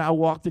moment I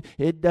walk through.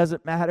 It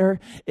doesn't matter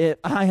if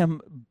I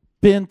am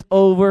bent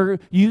over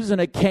using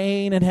a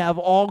cane and have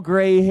all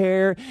gray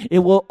hair. It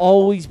will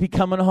always be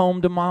coming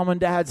home to mom and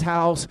dad's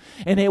house,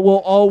 and it will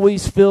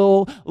always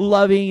feel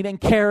loving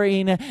and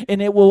caring,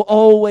 and it will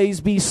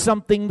always be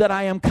something that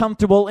I am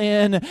comfortable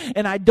in,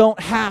 and I don't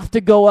have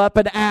to go up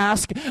and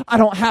ask. I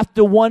don't have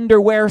to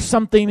wonder where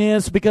something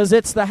is because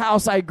it's the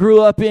house I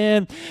grew up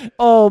in.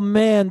 Oh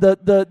man,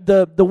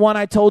 the one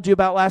I told you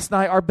about last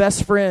night, our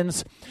best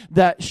friends,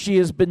 that she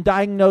has been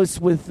diagnosed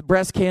with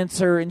breast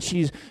cancer, and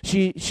she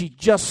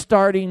just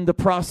starting the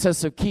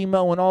process of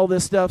chemo and all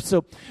this stuff.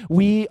 So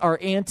we are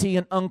auntie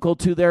and uncle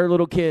to their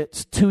little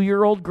kids,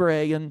 2-year-old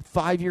Gray and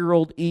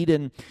 5-year-old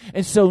Eden.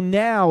 And so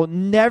now,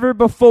 never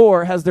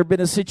before has there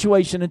been a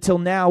situation until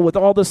now with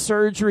all the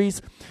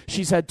surgeries.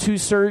 She's had 2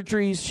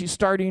 surgeries. She's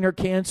starting her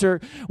cancer.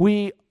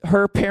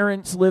 Her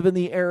parents live in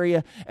the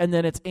area, and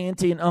then it's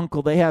auntie and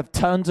uncle. They have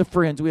tons of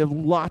friends. We have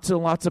lots and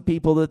lots of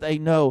people that they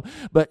know,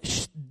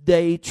 but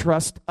they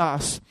trust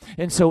us.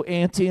 And so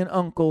auntie and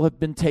uncle have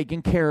been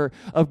taking care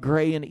of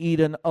Gray and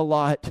Eden a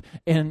lot,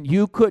 and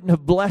you couldn't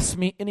have blessed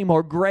me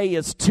anymore. Gray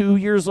is 2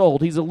 years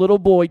old. He's a little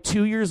boy,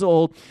 2 years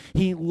old.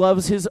 He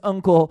loves his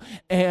uncle,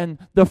 and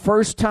the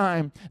first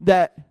time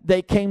that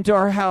they came to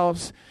our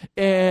house,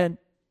 and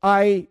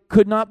I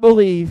could not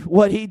believe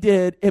what he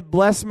did. It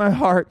blessed my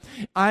heart.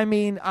 I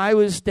mean, I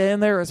was standing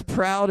there as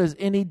proud as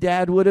any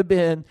dad would have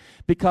been,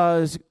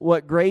 because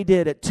what Gray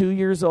did at 2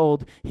 years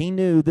old, he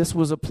knew this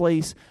was a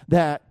place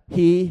that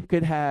he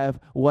could have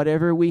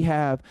whatever we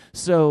have.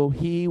 So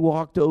he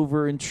walked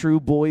over in true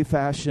boy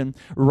fashion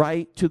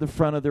right to the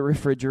front of the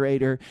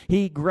refrigerator.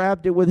 He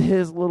grabbed it with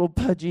his little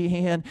pudgy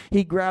hand.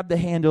 He grabbed the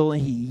handle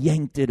and he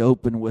yanked it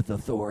open with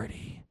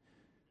authority.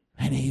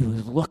 And he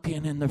was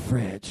looking in the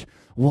fridge.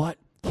 What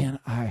can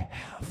I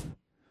have?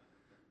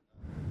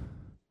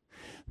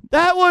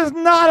 That was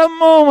not a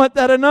moment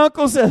that an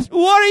uncle says,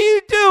 what are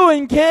you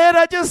doing, kid?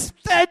 I just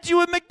fed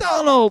you at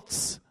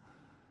McDonald's.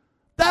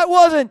 That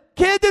wasn't,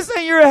 kid, this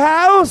ain't your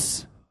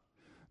house.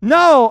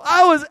 No,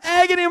 I was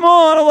egging him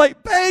on. I'm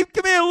like, babe,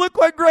 come here, look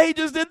what Gray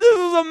just did. This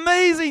was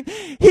amazing.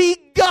 He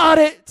got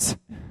it.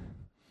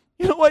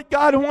 You know what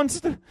God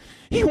wants to?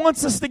 He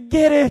wants us to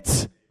get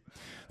it.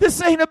 This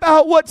ain't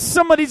about what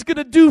somebody's going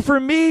to do for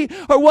me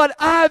or what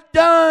I've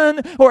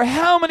done or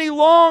how many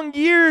long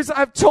years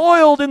I've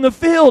toiled in the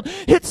field.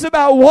 It's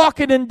about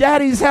walking in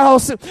Daddy's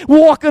house,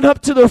 walking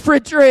up to the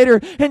refrigerator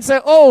and say,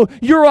 oh,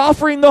 you're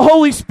offering the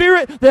Holy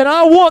Spirit? Then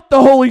I want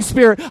the Holy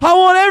Spirit. I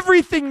want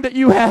everything that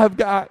you have,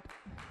 God.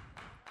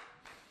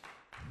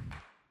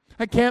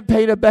 I can't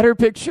paint a better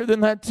picture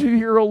than that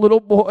 2-year-old little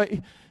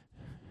boy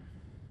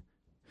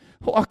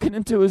walking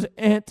into his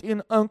aunt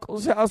and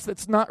uncle's house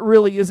that's not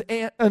really his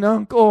aunt and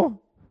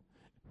uncle.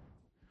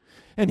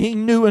 And he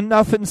knew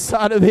enough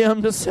inside of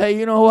him to say,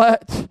 you know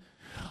what?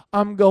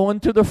 I'm going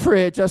to the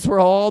fridge. That's where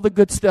all the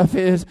good stuff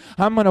is.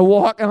 I'm going to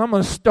walk and I'm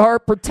going to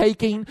start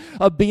partaking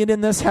of being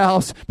in this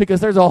house because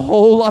there's a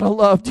whole lot of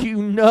love. Do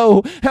you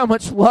know how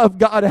much love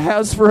God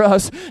has for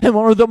us? And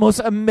one of the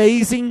most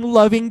amazing,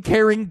 loving,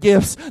 caring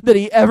gifts that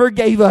He ever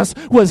gave us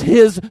was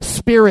His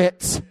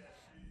Spirit.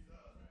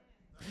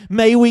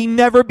 May we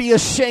never be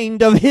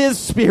ashamed of His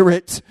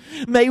Spirit.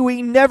 May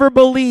we never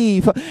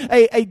believe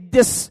a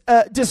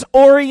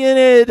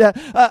disoriented,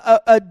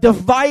 a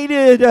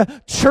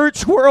divided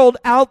church world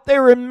out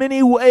there in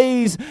many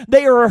ways.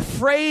 They are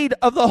afraid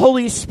of the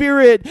Holy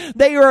Spirit.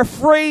 They are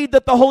afraid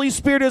that the Holy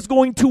Spirit is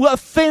going to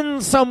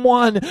offend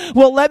someone.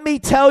 Well, let me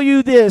tell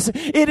you this.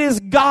 It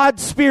is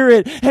God's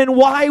Spirit. And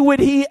why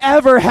would He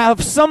ever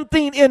have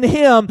something in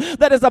Him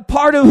that is a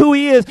part of who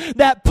He is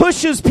that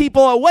pushes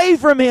people away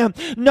from Him?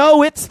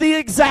 No, it's the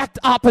exact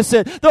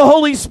opposite. The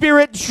Holy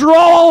Spirit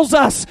draws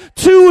us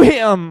to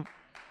Him.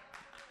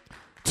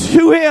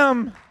 to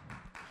Him.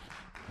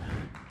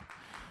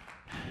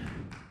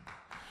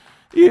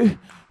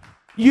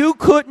 You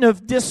couldn't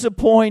have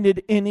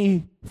disappointed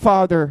any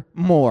father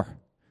more.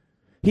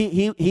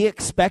 He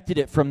expected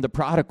it from the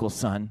prodigal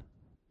son.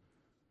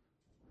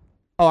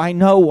 Oh, I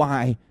know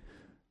why.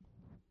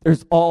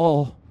 There's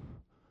all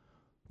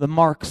the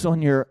marks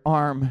on your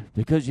arm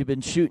because you've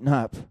been shooting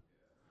up.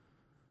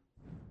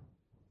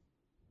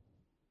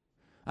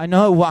 I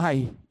know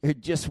why you're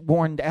just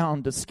worn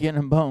down to skin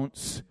and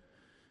bones.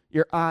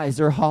 Your eyes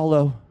are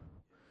hollow.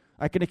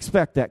 I can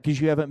expect that because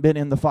you haven't been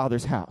in the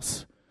Father's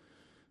house.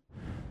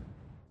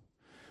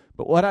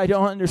 But what I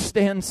don't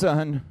understand,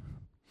 son,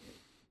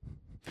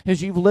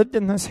 is you've lived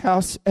in this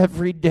house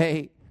every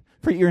day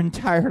for your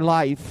entire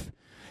life,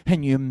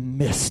 and you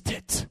missed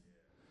it.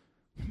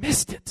 You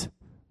missed it.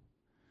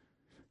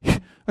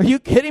 Are you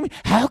kidding me?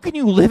 How can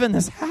you live in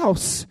this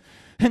house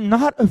and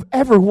not have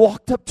ever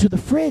walked up to the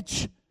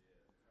fridge?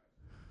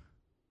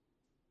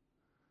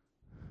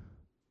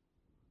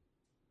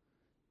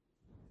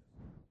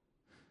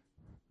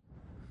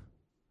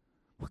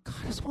 What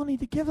God is wanting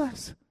to give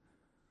us.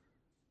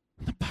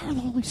 The power of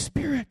the Holy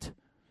Spirit.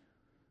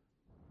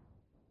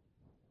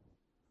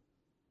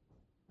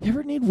 You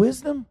ever need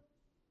wisdom?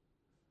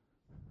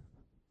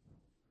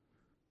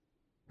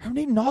 Ever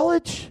need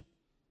knowledge?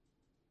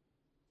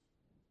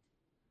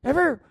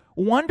 Ever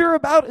wonder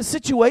about a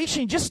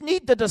situation? You just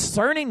need the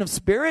discerning of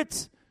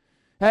spirits?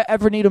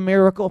 Ever need a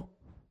miracle?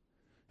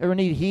 Ever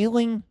need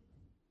healing?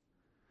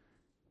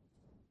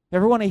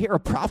 Ever want to hear a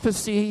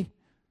prophecy?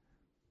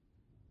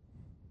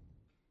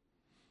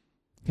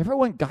 Ever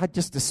want God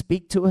just to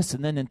speak to us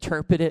and then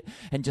interpret it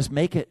and just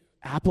make it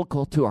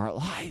applicable to our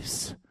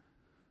lives?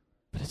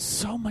 But it's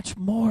so much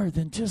more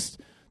than just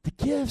the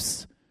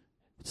gifts.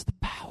 It's the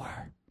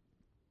power.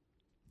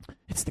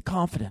 It's the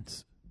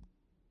confidence.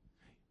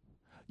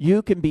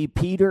 You can be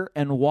Peter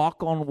and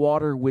walk on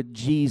water with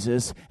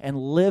Jesus and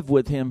live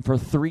with Him for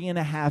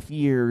 3.5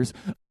 years.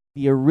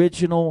 The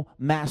original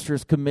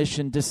Master's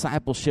Commission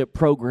discipleship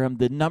program,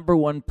 the number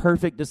one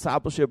perfect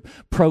discipleship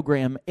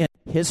program in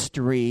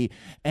history,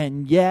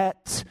 and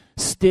yet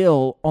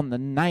still on the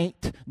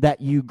night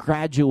that you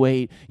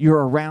graduate,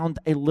 you're around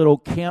a little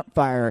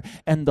campfire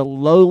and the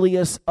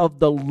lowliest of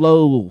the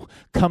low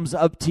comes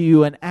up to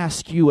you and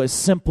asks you a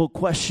simple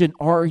question: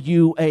 are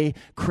you a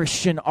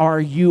Christian? Are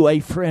you a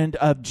friend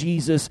of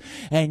Jesus?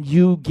 And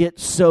you get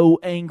so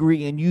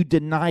angry and you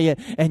deny it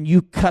and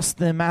you cuss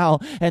them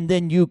out, and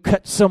then you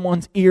cut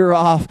someone's ear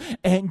off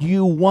and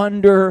you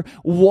wonder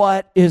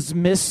what is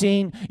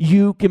missing.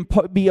 You can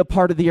be a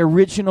part of the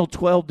original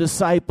 12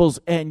 disciples,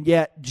 and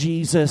yet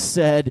Jesus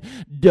said,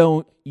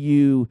 don't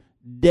you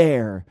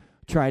dare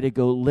try to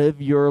go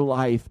live your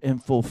life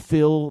and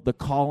fulfill the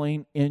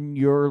calling in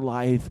your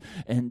life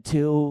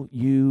until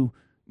you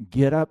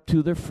get up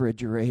to the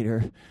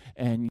refrigerator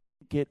and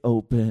get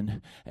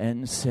open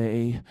and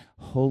say,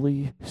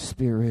 Holy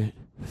Spirit,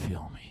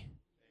 fill me.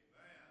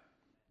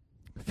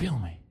 Fill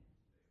me.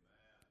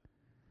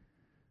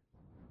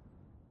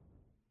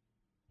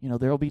 You know,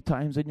 there will be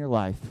times in your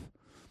life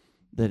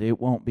that it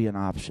won't be an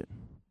option.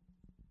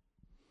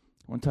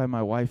 One time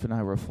my wife and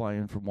I were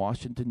flying from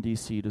Washington,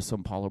 D.C. to Sao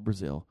Paulo,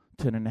 Brazil,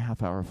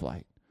 10.5-hour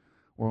flight.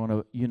 We're on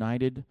a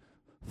United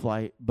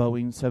flight,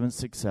 Boeing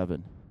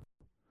 767.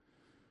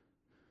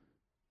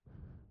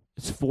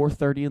 It's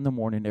 4:30 in the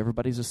morning.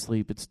 Everybody's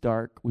asleep. It's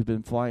dark. We've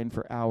been flying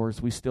for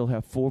hours. We still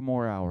have 4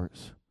 more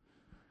hours.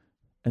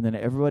 And then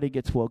everybody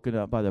gets woken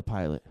up by the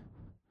pilot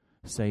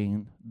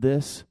saying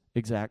this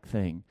exact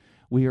thing.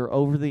 We are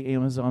over the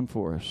Amazon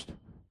forest.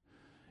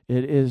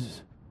 It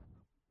is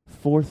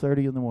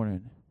 4:30 in the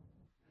morning.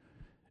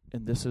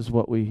 And this is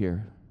what we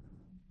hear.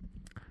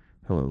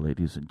 Hello,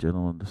 ladies and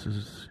gentlemen. This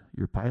is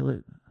your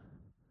pilot.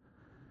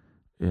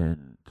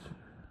 And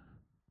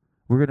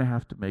we're going to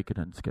have to make an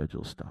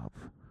unscheduled stop.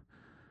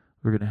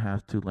 We're going to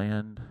have to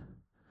land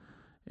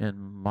in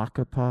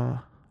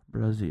Macapá,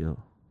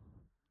 Brazil,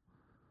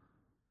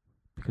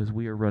 because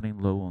we are running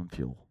low on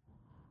fuel.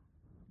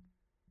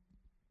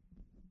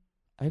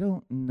 I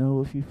don't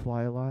know if you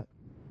fly a lot,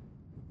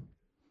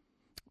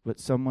 but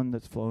someone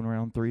that's flown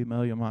around 3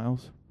 million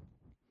miles,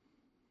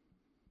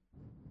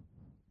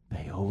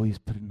 they always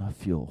put enough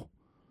fuel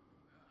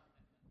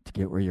to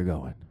get where you're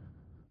going.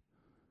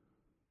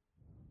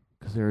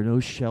 Because there are no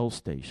Shell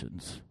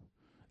stations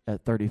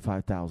at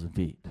 35,000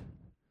 feet.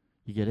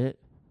 You get it?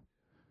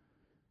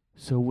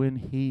 So when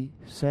he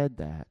said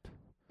that,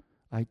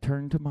 I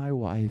turned to my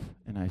wife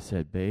and I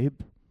said,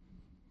 babe,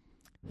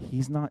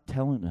 he's not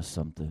telling us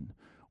something.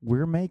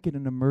 We're making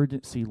an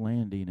emergency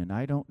landing, and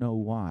I don't know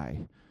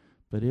why,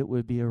 but it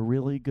would be a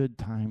really good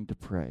time to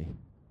pray.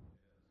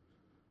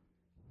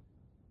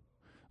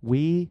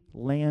 We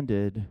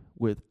landed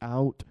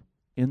without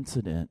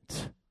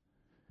incident,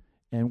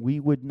 and we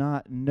would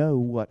not know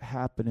what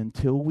happened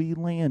until we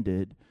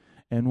landed,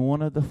 and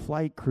one of the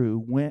flight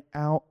crew went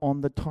out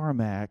on the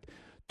tarmac,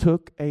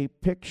 took a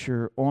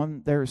picture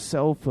on their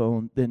cell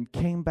phone, then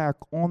came back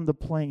on the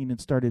plane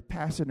and started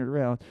passing it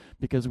around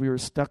because we were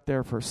stuck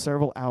there for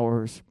several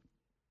hours.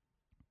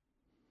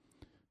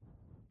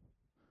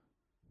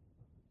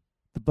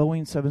 The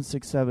Boeing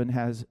 767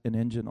 has an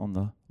engine on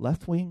the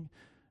left wing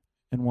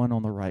and one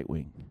on the right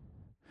wing.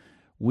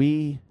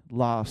 We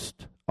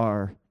lost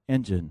our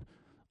engine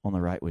on the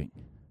right wing.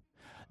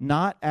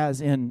 Not as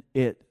in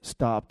it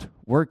stopped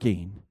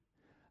working,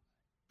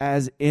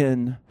 as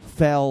in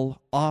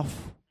fell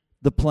off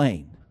the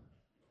plane.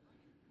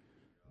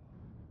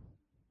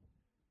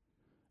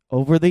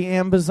 Over the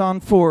Amazon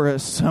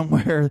forest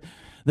somewhere,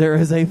 there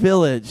is a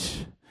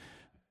village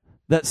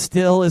that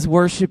still is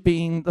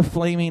worshiping the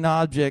flaming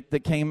object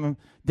that came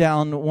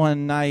down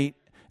one night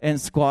and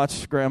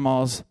squashed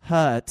Grandma's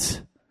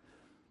hut.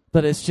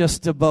 But it's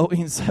just a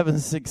Boeing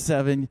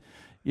 767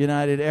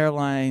 United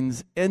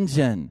Airlines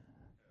engine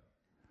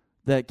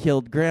that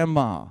killed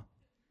Grandma.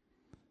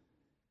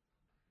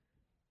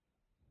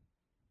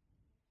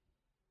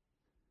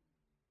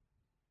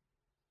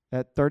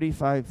 At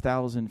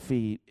 35,000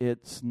 feet,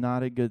 it's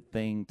not a good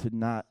thing to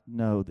not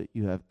know that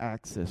you have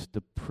access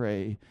to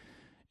pray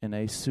in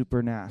a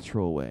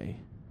supernatural way.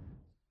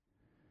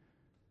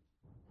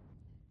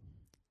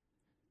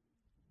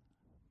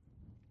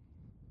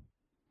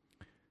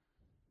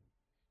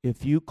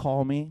 If you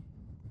call me,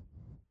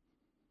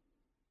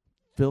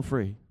 feel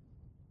free.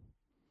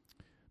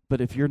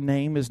 But if your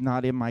name is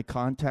not in my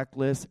contact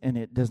list and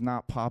it does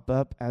not pop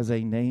up as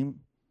a name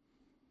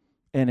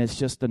and it's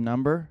just a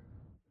number,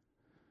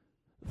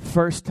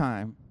 first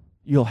time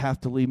you'll have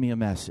to leave me a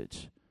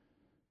message.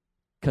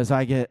 Because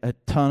I get a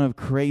ton of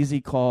crazy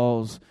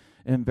calls,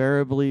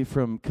 invariably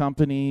from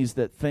companies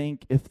that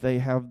think if they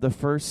have the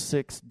first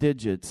 6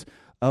 digits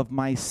of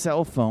my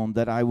cell phone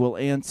that I will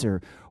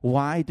answer.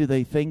 Why do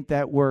they think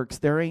that works?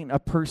 There ain't a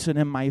person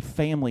in my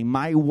family.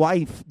 My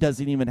wife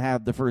doesn't even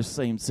have the first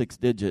same 6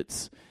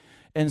 digits.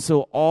 And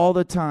so all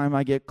the time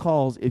I get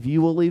calls. If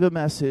you will leave a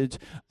message,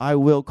 I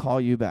will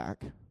call you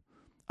back.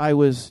 I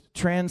was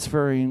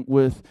transferring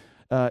with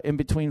in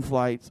between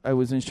flights. I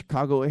was in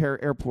Chicago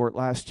O'Hare Airport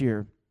last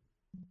year,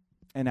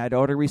 and I'd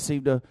already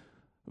received a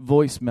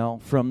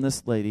voicemail from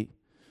this lady.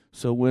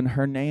 So when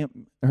her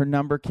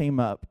number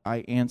came up, I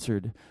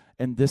answered,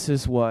 and this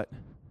is what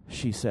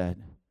she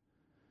said.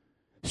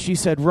 She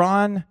said,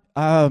 Ron,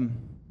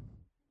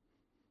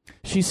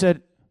 she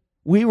said,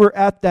 we were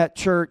at that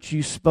church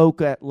you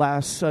spoke at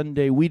last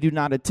Sunday. We do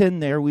not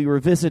attend there. We were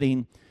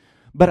visiting.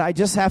 But I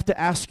just have to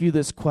ask you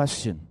this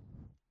question.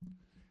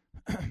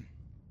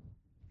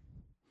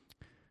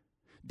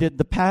 Did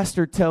the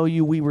pastor tell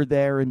you we were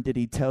there, and did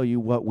he tell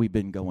you what we've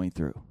been going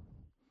through?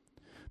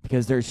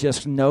 Because there's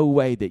just no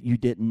way that you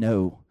didn't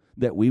know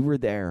that we were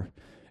there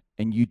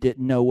and you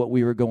didn't know what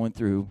we were going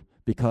through,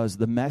 because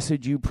the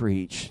message you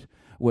preached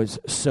was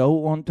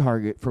so on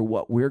target for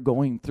what we're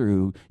going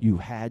through, you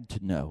had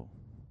to know.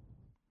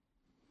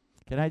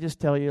 Can I just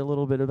tell you a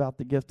little bit about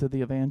the gift of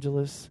the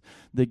evangelist?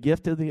 The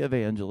gift of the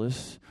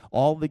evangelist,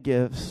 all the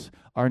gifts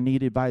are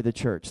needed by the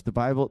church. The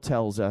Bible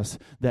tells us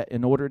that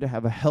in order to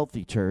have a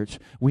healthy church,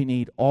 we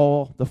need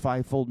all the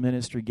fivefold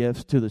ministry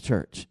gifts to the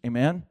church.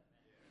 Amen?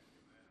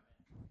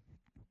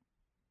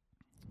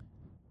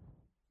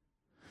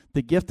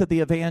 The gift of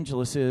the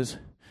evangelist is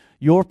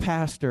your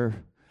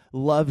pastor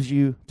loves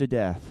you to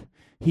death.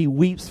 He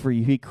weeps for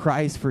you. He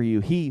cries for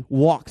you. He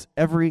walks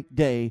every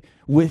day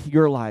with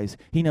your lives.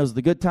 He knows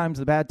the good times,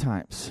 the bad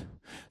times.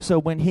 So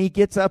when he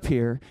gets up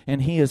here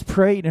and he has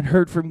prayed and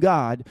heard from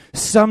God,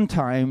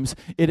 sometimes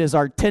it is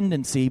our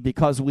tendency,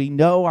 because we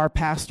know our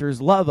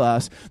pastors love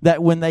us,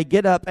 that when they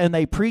get up and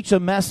they preach a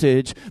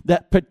message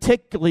that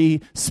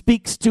particularly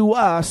speaks to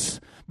us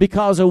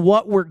because of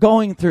what we're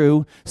going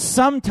through,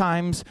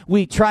 sometimes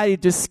we try to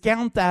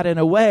discount that in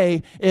a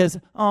way as,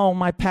 oh,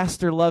 my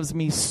pastor loves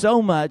me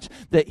so much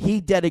that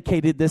he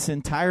dedicated this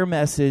entire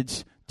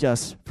message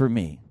just for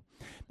me.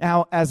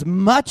 Now, as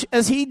much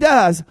as he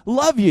does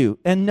love you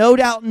and no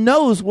doubt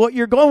knows what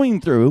you're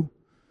going through,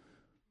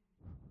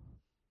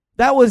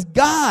 that was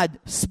God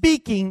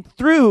speaking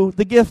through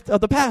the gift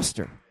of the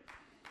pastor.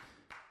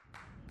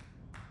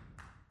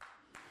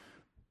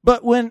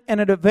 But when an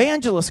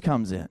evangelist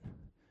comes in,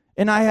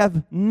 and I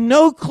have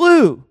no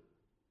clue,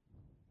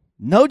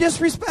 no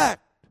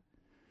disrespect,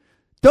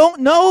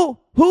 don't know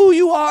who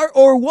you are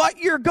or what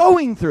you're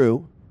going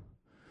through,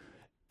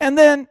 and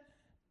then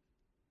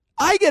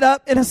I get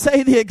up and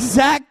say the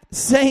exact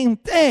same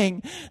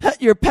thing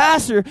that your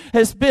pastor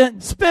has been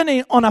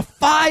spending on a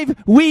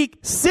 5-week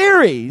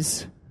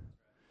series.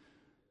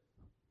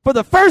 For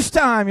the first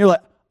time, you're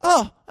like,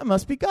 oh, that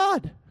must be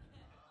God.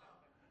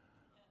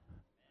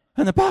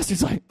 And the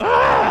pastor's like,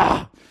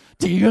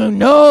 do you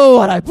know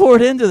what I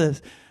poured into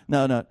this?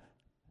 No.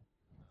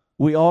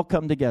 We all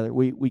come together.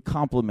 We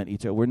complement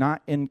each other. We're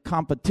not in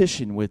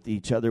competition with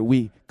each other.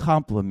 We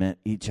complement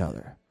each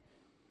other.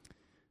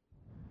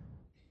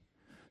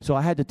 So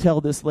I had to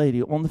tell this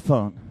lady on the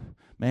phone,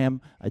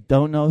 ma'am, I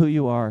don't know who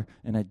you are,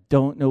 and I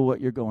don't know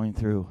what you're going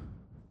through.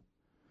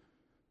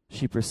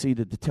 She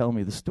proceeded to tell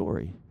me the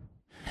story.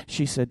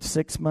 She said,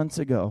 6 months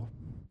ago,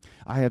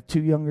 I have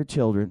 2 younger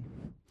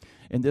children,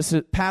 and this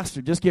is,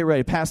 Pastor, just get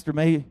ready. Pastor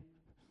may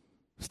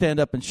stand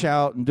up and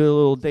shout and do a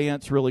little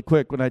dance really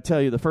quick when I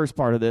tell you the first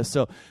part of this.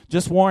 So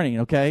just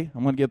warning, okay?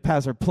 I'm going to give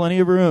Pastor plenty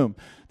of room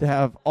to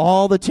have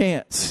all the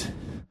chance.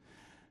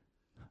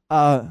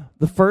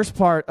 The first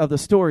part of the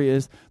story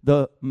is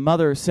the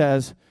mother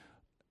says,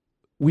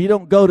 we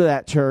don't go to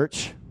that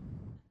church,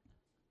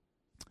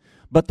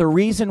 but the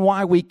reason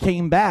why we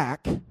came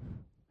back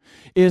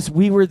is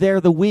we were there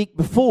the week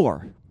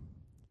before.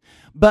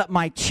 But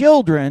my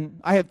children,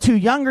 I have 2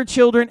 younger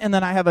children, and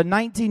then I have a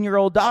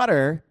 19-year-old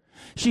daughter.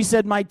 She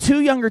said, my 2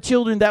 younger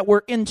children that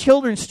were in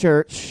children's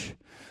church,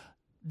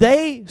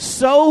 they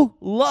so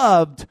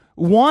loved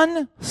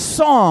one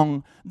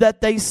song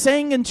that they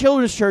sang in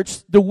children's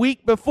church the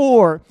week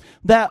before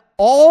that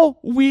all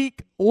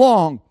week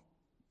long,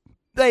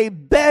 they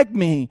begged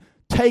me,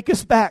 take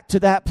us back to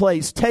that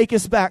place, take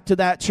us back to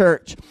that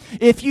church.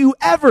 If you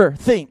ever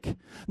think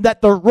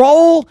that the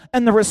role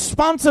and the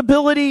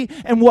responsibility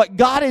and what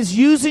God is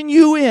using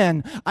you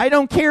in, I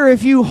don't care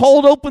if you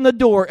hold open the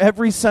door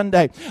every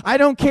Sunday. I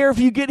don't care if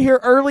you get here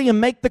early and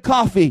make the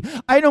coffee.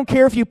 I don't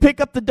care if you pick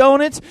up the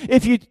donuts,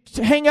 if you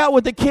hang out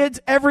with the kids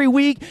every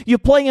week, you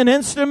play an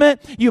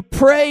instrument, you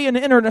pray and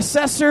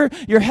intercessor,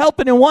 you're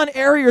helping in one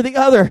area or the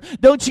other.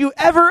 Don't you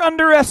ever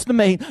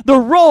underestimate the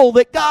role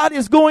that God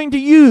is going to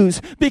use,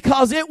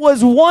 because it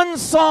was one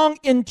song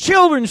in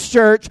children's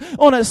church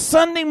on a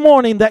Sunday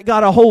morning that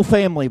got a whole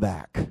family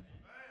back.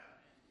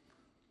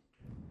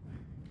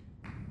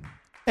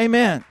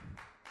 Amen.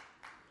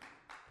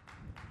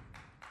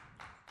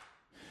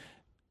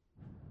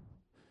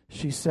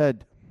 She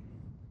said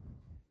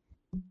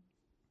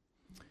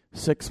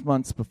 6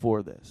 months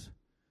before this,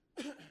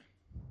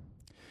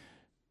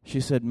 she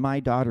said, my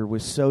daughter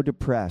was so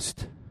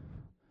depressed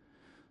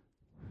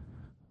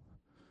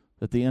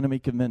that the enemy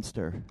convinced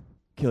her,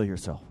 kill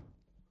yourself.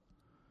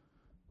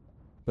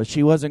 But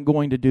she wasn't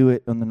going to do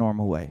it in the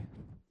normal way.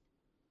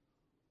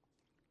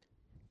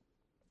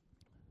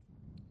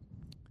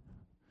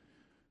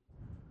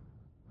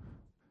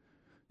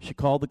 She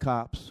called the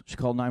cops. She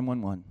called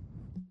 911.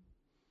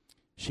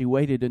 She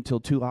waited until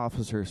 2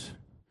 officers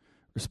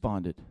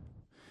responded.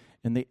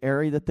 In the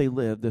area that they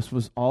lived, this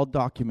was all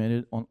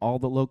documented on all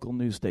the local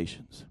news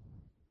stations.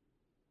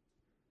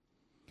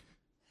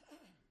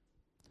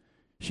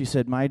 She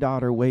said, my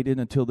daughter waited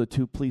until the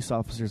 2 police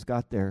officers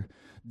got there.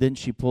 Then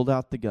she pulled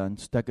out the gun,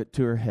 stuck it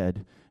to her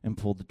head, and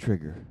pulled the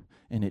trigger.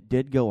 And it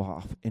did go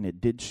off, and it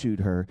did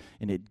shoot her,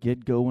 and it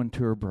did go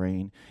into her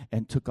brain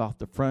and took off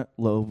the front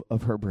lobe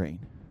of her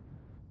brain.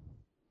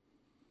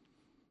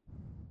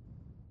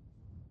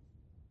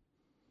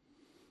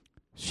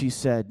 She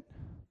said,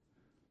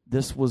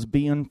 this was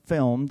being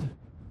filmed,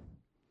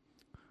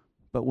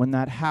 but when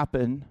that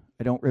happened,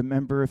 I don't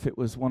remember if it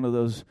was one of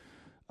those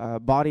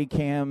body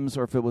cams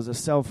or if it was a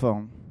cell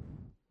phone.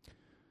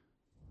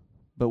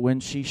 But when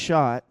she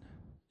shot,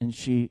 and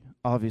she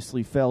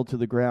obviously fell to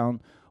the ground,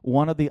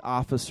 one of the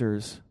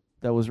officers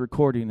that was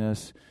recording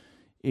this,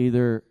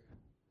 either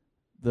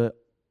the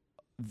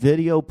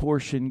video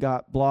portion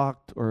got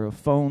blocked or a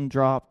phone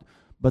dropped,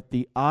 but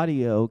the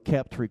audio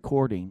kept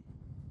recording.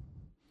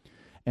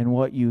 And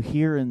what you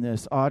hear in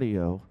this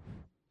audio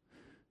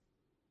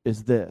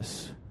is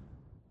this.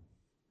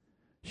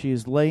 She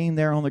is laying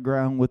there on the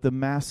ground with a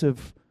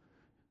massive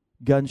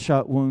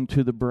gunshot wound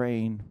to the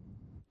brain.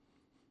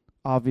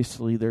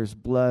 Obviously, there's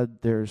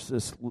blood. There's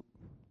this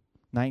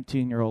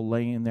 19-year-old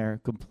laying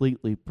there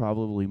completely,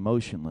 probably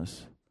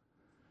motionless.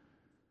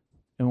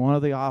 And one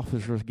of the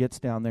officers gets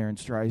down there and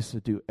tries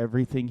to do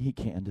everything he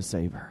can to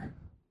save her.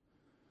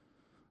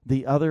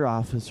 The other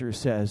officer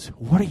says,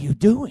 what are you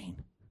doing?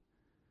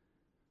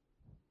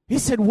 He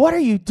said, what are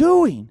you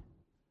doing?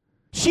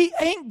 She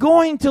ain't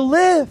going to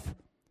live.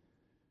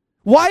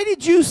 Why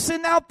did you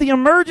send out the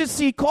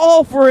emergency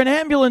call for an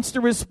ambulance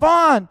to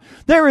respond?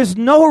 There is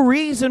no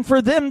reason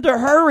for them to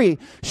hurry.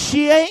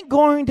 She ain't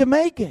going to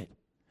make it.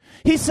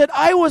 He said,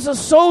 I was a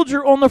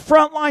soldier on the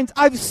front lines.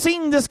 I've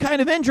seen this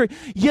kind of injury.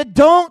 You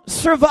don't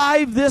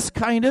survive this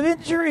kind of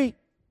injury.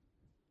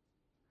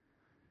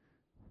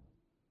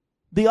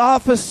 The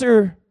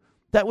officer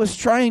that was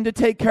trying to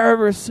take care of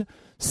her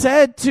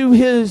said to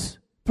his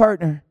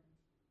partner,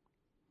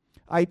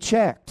 I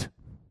checked.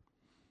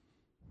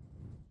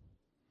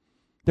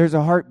 There's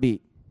a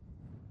heartbeat.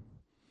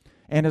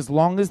 And as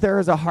long as there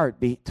is a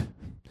heartbeat,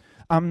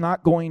 I'm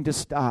not going to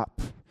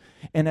stop.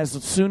 And as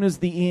soon as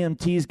the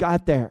EMTs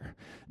got there,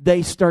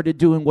 they started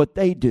doing what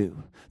they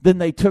do. Then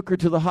they took her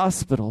to the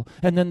hospital,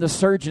 and then the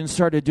surgeons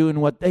started doing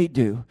what they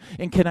do.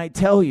 And can I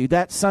tell you,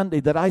 that Sunday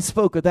that I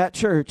spoke at that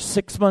church,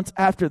 6 months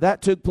after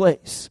that took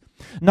place,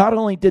 not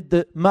only did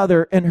the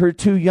mother and her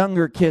 2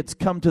 younger kids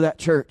come to that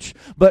church,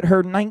 but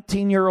her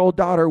 19-year-old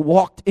daughter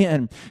walked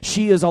in.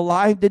 She is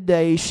alive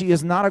today. She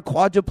is not a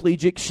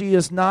quadriplegic. She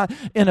is not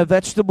in a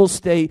vegetable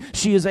state.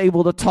 She is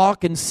able to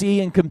talk and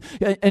see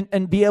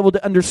and be able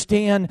to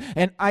understand,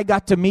 and I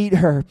got to meet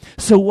her.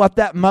 So what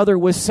that mother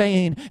was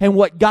saying and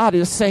what God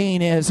is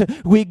saying is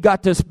we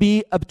got to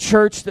be a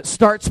church that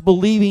starts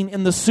believing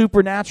in the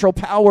supernatural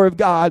power of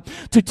God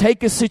to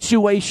take a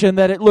situation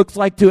that it looks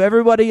like to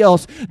everybody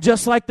else,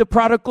 just like the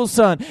prodigal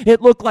son.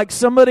 It looked like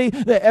somebody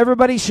that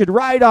everybody should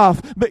write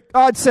off. But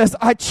God says,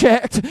 I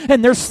checked,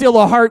 and there's still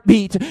a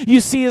heartbeat.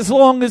 You see, as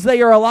long as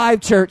they are alive,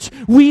 church,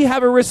 we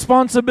have a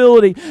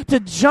responsibility to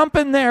jump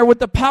in there with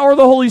the power of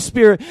the Holy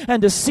Spirit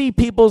and to see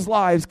people's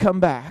lives come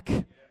back.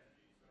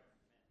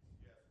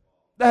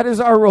 That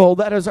is our role.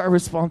 That is our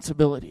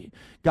responsibility.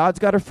 God's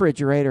got a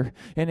refrigerator,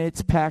 and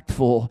it's packed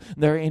full.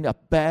 There ain't a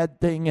bad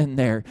thing in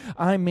there.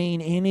 I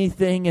mean,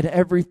 anything and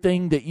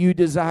everything that you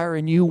desire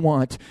and you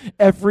want,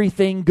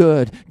 everything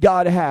good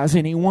God has,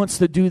 and He wants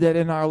to do that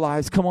in our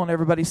lives. Come on,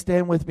 everybody,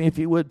 stand with me if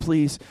you would,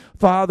 please.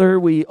 Father,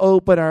 we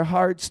open our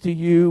hearts to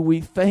You. We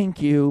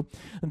thank You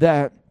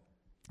that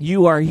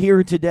You are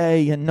here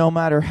today, and no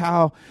matter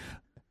how,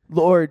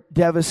 Lord,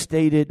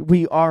 devastated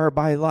we are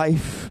by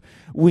life,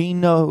 we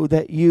know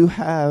that You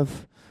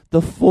have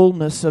the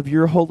fullness of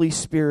Your Holy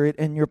Spirit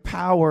and Your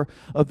power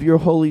of Your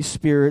Holy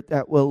Spirit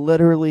that will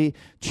literally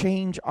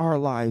change our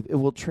life. It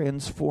will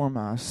transform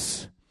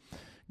us.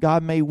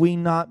 God, may we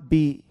not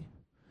be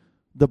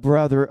the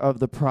brother of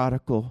the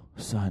prodigal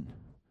son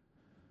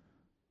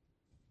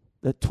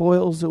that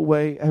toils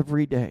away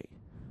every day,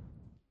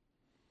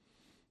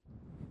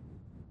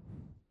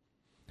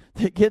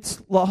 that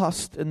gets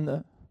lost in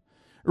the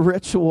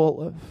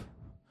ritual of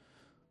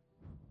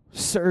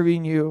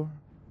serving You,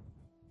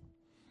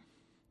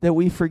 that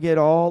we forget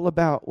all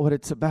about what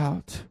it's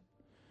about.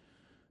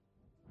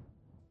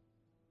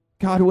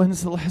 God,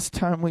 when's the last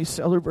time we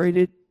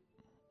celebrated?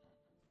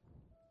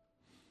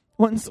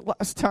 When's the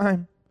last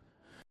time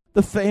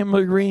the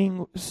family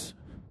ring was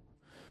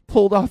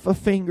pulled off a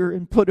finger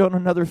and put on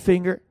another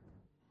finger?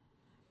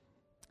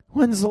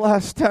 When's the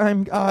last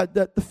time, God,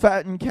 that the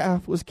fattened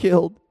calf was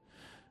killed?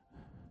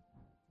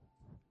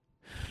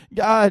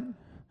 God,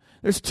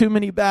 there's too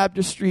many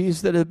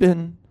baptistries that have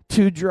been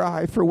too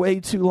dry for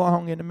way too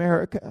long in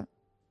America.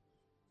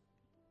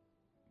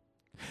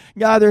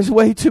 God, there's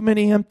way too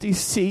many empty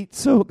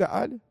seats, oh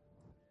God.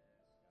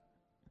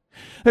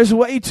 There's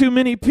way too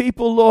many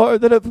people,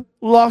 Lord, that have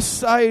lost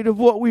sight of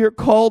what we are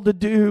called to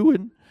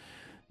do.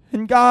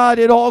 And God,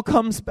 it all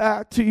comes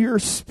back to Your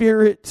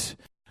Spirit,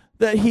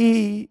 that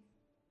He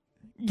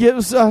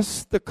gives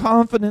us the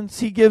confidence,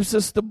 He gives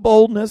us the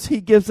boldness, He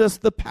gives us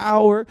the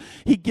power,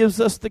 He gives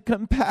us the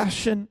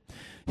compassion.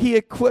 He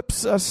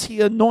equips us, He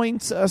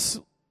anoints us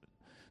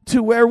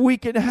to where we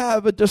can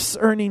have a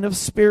discerning of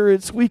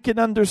spirits. We can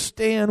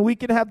understand. We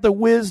can have the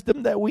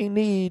wisdom that we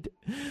need,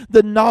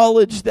 the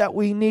knowledge that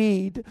we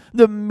need,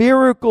 the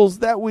miracles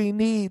that we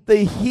need,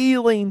 the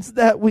healings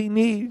that we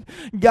need.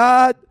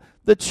 God,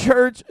 the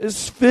church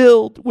is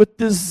filled with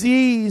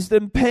disease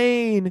and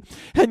pain.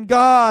 And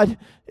God,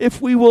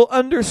 if we will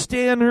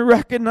understand and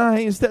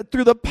recognize that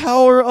through the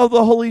power of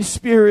the Holy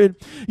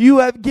Spirit, You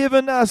have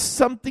given us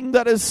something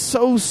that is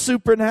so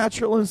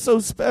supernatural and so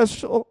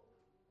special.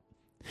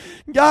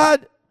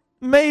 God,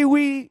 may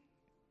we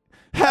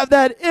have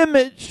that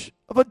image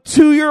of a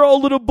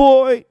 2-year-old little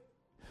boy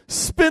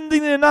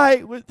spending the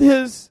night with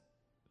his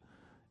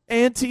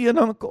auntie and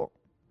uncle.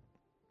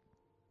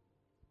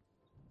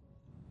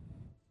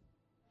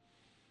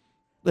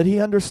 That he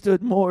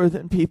understood more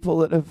than people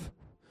that have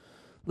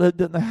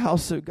lived in the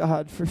house of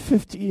God for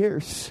 50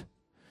 years.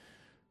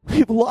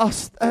 We've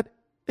lost that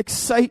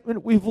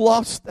excitement. We've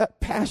lost that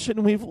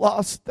passion. We've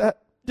lost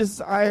that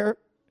desire.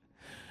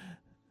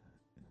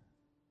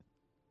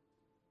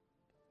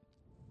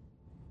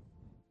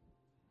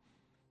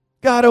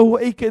 God,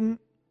 awaken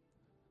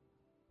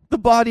the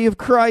body of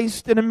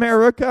Christ in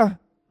America.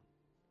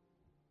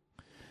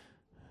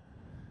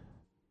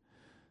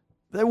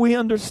 That we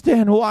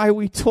understand why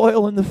we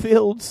toil in the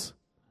fields.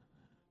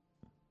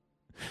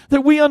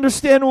 That we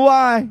understand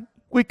why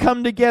we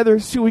come together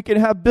so we can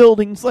have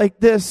buildings like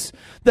this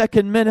that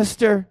can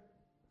minister,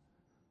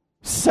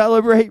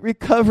 celebrate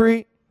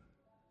recovery.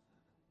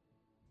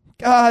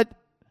 God,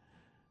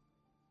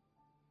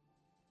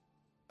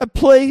 a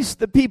place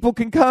that people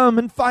can come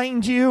and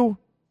find You.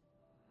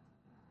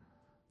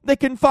 They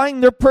can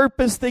find their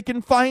purpose. They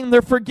can find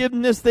their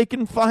forgiveness. They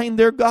can find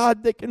their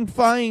God. They can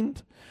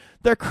find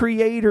their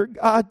Creator.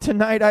 God,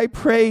 tonight I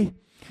pray,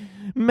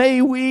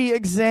 may we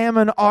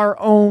examine our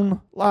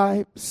own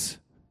lives.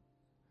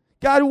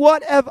 God,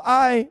 what have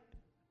I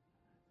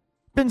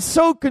been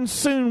so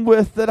consumed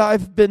with that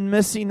I've been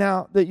missing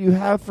out that You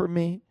have for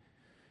me?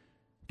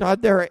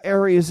 God, there are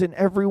areas in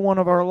every one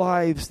of our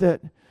lives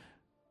that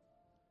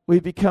we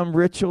become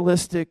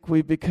ritualistic.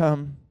 We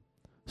become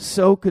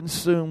so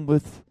consumed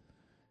with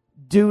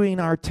doing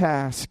our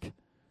task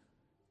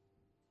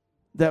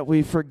that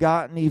we've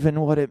forgotten even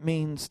what it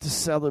means to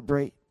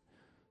celebrate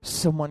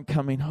someone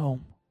coming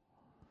home.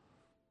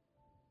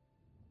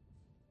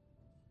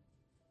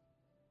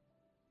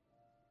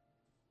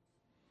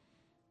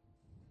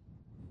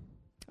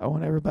 I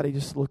want everybody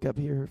just to look up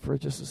here for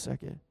just a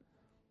second.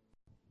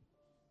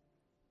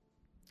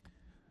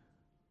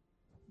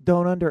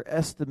 Don't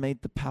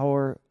underestimate the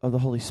power of the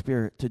Holy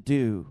Spirit to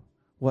do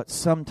what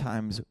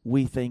sometimes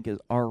we think is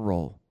our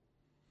role.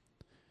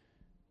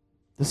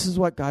 This is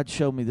what God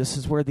showed me. This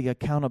is where the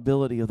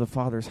accountability of the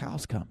Father's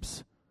house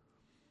comes.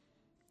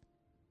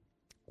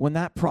 when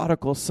that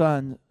prodigal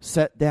son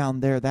sat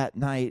down there that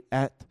night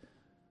at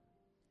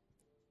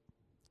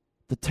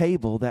the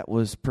table that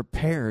was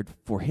prepared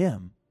for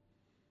him,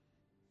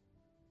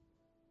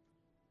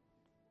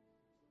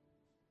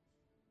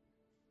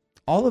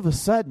 all of a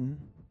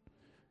sudden,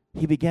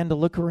 he began to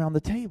look around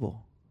the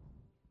table.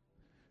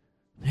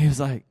 He was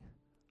like,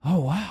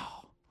 oh,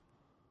 wow.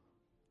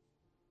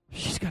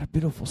 She's got a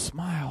beautiful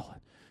smile.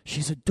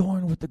 She's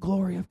adorned with the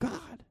glory of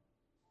God.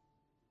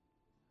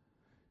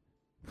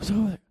 He was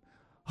over there.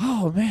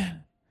 Oh,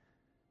 man.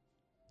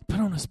 He put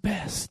on his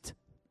best.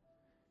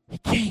 He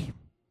came.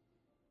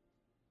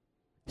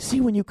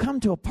 See, when you come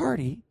to a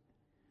party,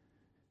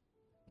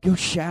 go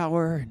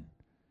shower and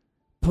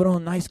put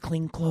on nice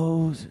clean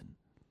clothes and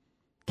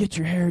get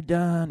your hair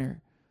done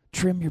or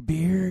trim your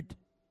beard.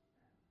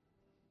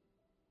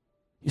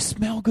 You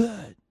smell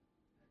good.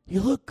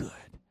 You look good.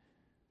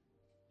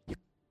 You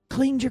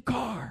cleaned your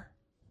car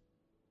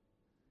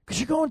because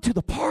you're going to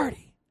the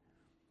party.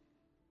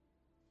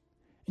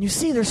 And you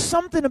see, there's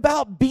something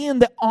about being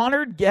the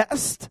honored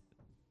guest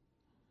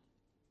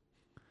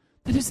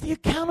that is the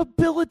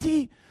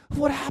accountability of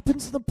what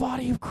happens in the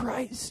body of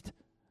Christ.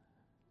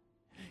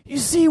 You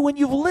see, when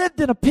you've lived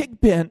in a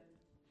pig pen,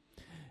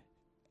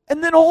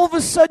 and then all of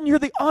a sudden you're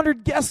the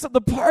honored guest of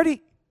the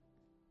party,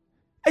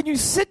 and you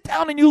sit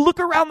down and you look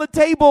around the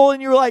table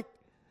and you're like,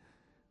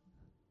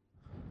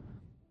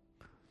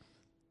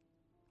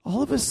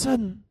 all of a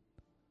sudden,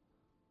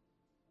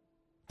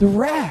 the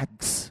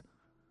rags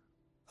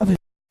of his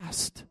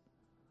past,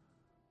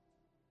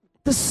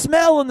 the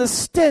smell and the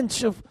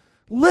stench of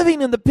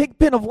living in the pig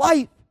pen of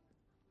life.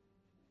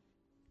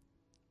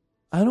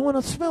 I don't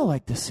want to smell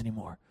like this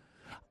anymore.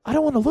 I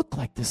don't want to look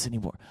like this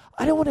anymore.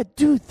 I don't want to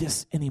do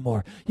this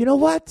anymore. You know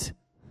what?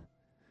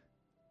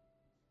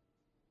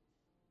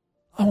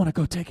 I want to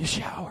go take a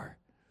shower.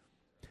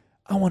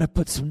 I want to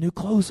put some new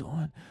clothes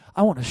on.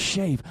 I want to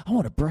shave. I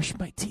want to brush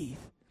my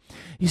teeth.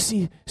 You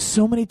see,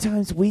 so many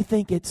times we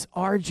think it's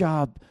our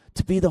job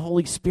to be the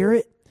Holy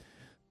Spirit.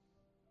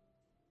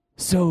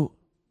 So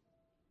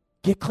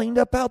get cleaned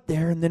up out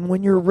there, and then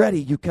when you're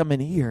ready, you come in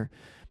here.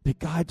 But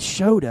God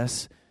showed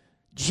us,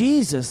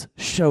 Jesus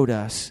showed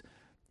us,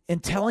 in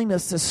telling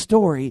us this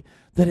story,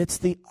 that it's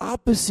the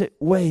opposite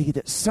way,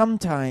 that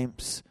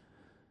sometimes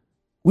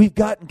we've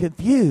gotten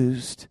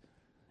confused,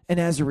 and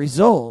as a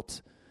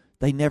result,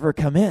 they never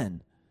come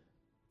in.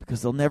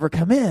 Because they'll never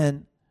come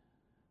in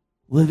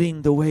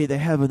living the way they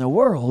have in the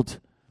world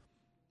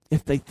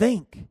if they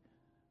think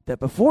that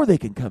before they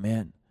can come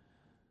in,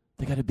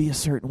 they got to be a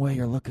certain way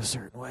or look a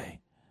certain way.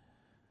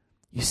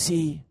 You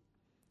see,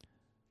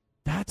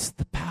 that's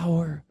the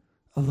power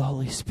of the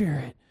Holy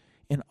Spirit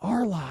in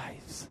our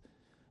lives.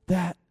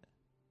 That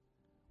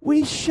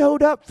we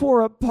showed up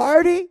for a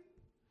party.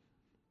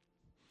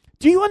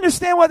 Do you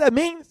understand what that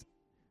means?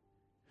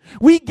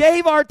 We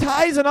gave our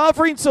tithes and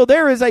offerings, so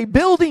there is a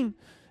building,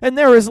 and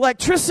there is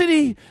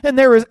electricity, and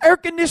there is air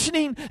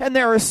conditioning, and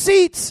there are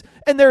seats,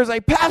 and there is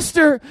a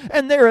pastor,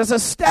 and there is a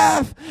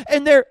staff,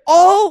 and there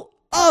all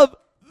of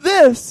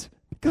this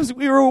because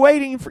we were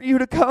waiting for you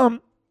to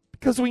come.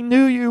 Because we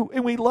knew you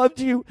and we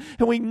loved you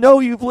and we know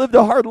you've lived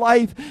a hard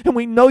life and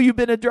we know you've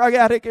been a drug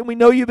addict and we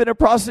know you've been a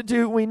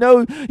prostitute. We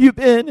know you've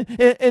been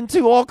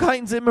into all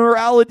kinds of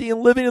immorality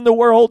and living in the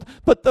world.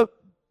 But the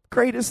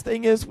greatest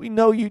thing is we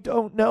know you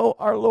don't know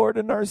our Lord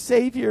and our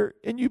Savior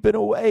and you've been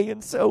away.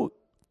 And so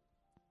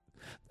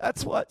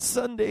that's what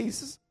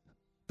Sundays,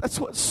 that's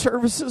what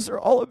services are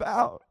all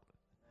about.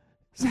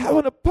 It's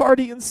having a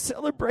party and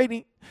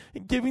celebrating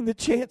and giving the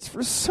chance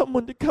for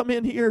someone to come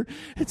in here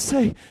and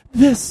say,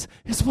 this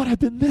is what I've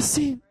been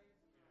missing.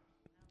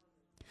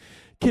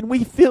 Can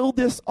we fill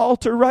this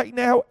altar right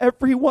now?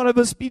 Every one of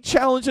us be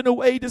challenged in a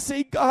way to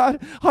say,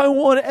 God, I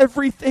want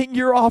everything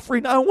you're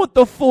offering. I want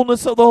the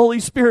fullness of the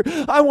Holy Spirit.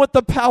 I want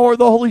the power of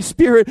the Holy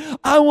Spirit.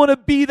 I want to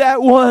be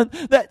that one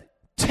that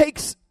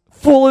takes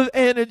full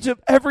advantage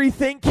of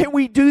everything. Can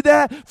we do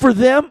that for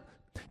them?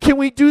 Can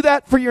we do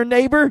that for your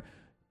neighbor?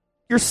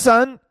 Your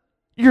son,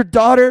 your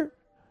daughter,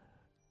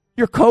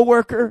 your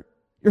coworker,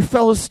 your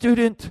fellow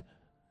student,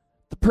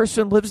 the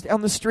person who lives down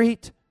the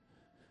street.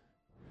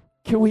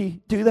 Can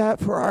we do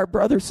that for our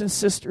brothers and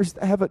sisters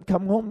that haven't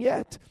come home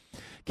yet?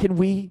 Can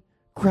we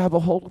grab a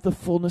hold of the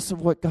fullness of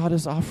what God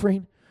is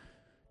offering?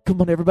 Come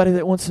on, everybody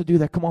that wants to do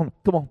that. Come on.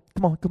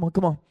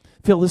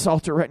 Fill this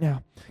altar right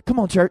now.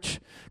 Come on, church.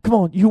 Come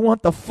on. You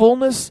want the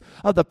fullness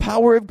of the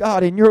power of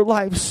God in your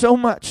life so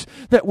much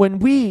that when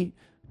we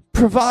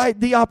provide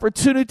the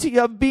opportunity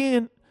of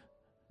being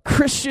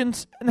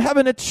Christians and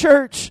having a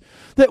church,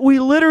 that we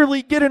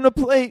literally get in a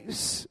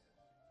place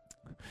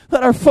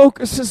that our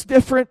focus is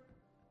different.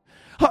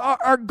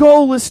 Our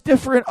goal is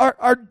different.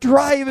 Our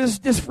drive is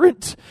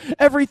different.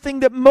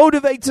 Everything that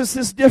motivates us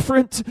is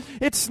different.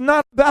 It's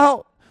not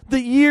about the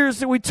years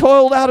that we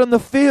toiled out in the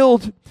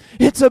field.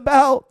 It's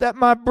about that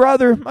my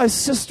brother, my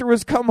sister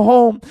has come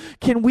home.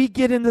 Can we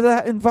get into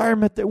that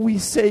environment that we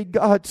say,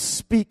 God,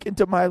 speak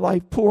into my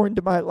life, pour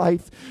into my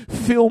life,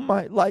 fill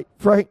my life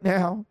right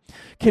now?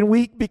 Can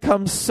we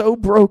become so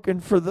broken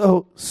for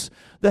those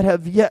that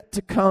have yet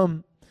to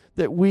come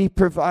that we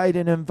provide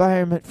an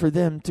environment for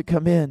them to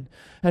come in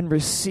and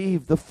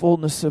receive the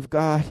fullness of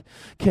God.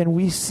 Can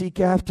we seek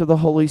after the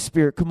Holy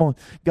Spirit? Come on.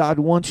 God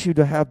wants you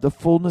to have the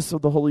fullness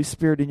of the Holy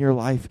Spirit in your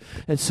life.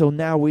 And so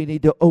now we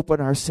need to open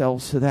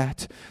ourselves to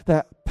that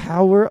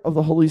power of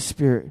the Holy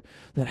Spirit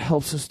that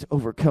helps us to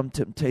overcome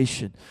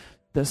temptation,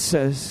 that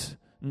says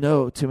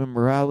no to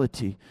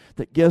immorality,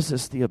 that gives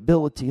us the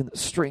ability and the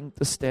strength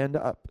to stand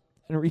up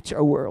and reach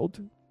our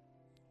world.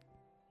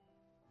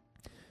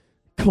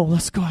 Come on,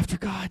 let's go after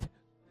God.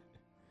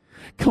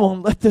 Come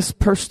on, let this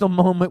personal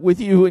moment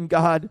with you and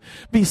God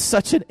be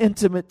such an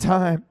intimate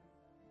time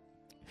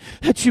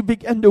that you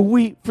begin to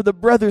weep for the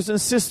brothers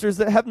and sisters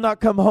that have not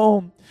come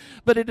home.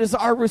 But it is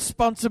our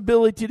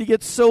responsibility to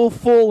get so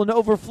full and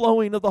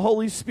overflowing of the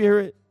Holy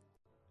Spirit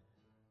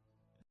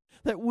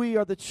that we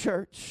are the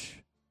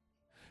church.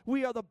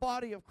 We are the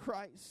body of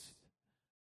Christ.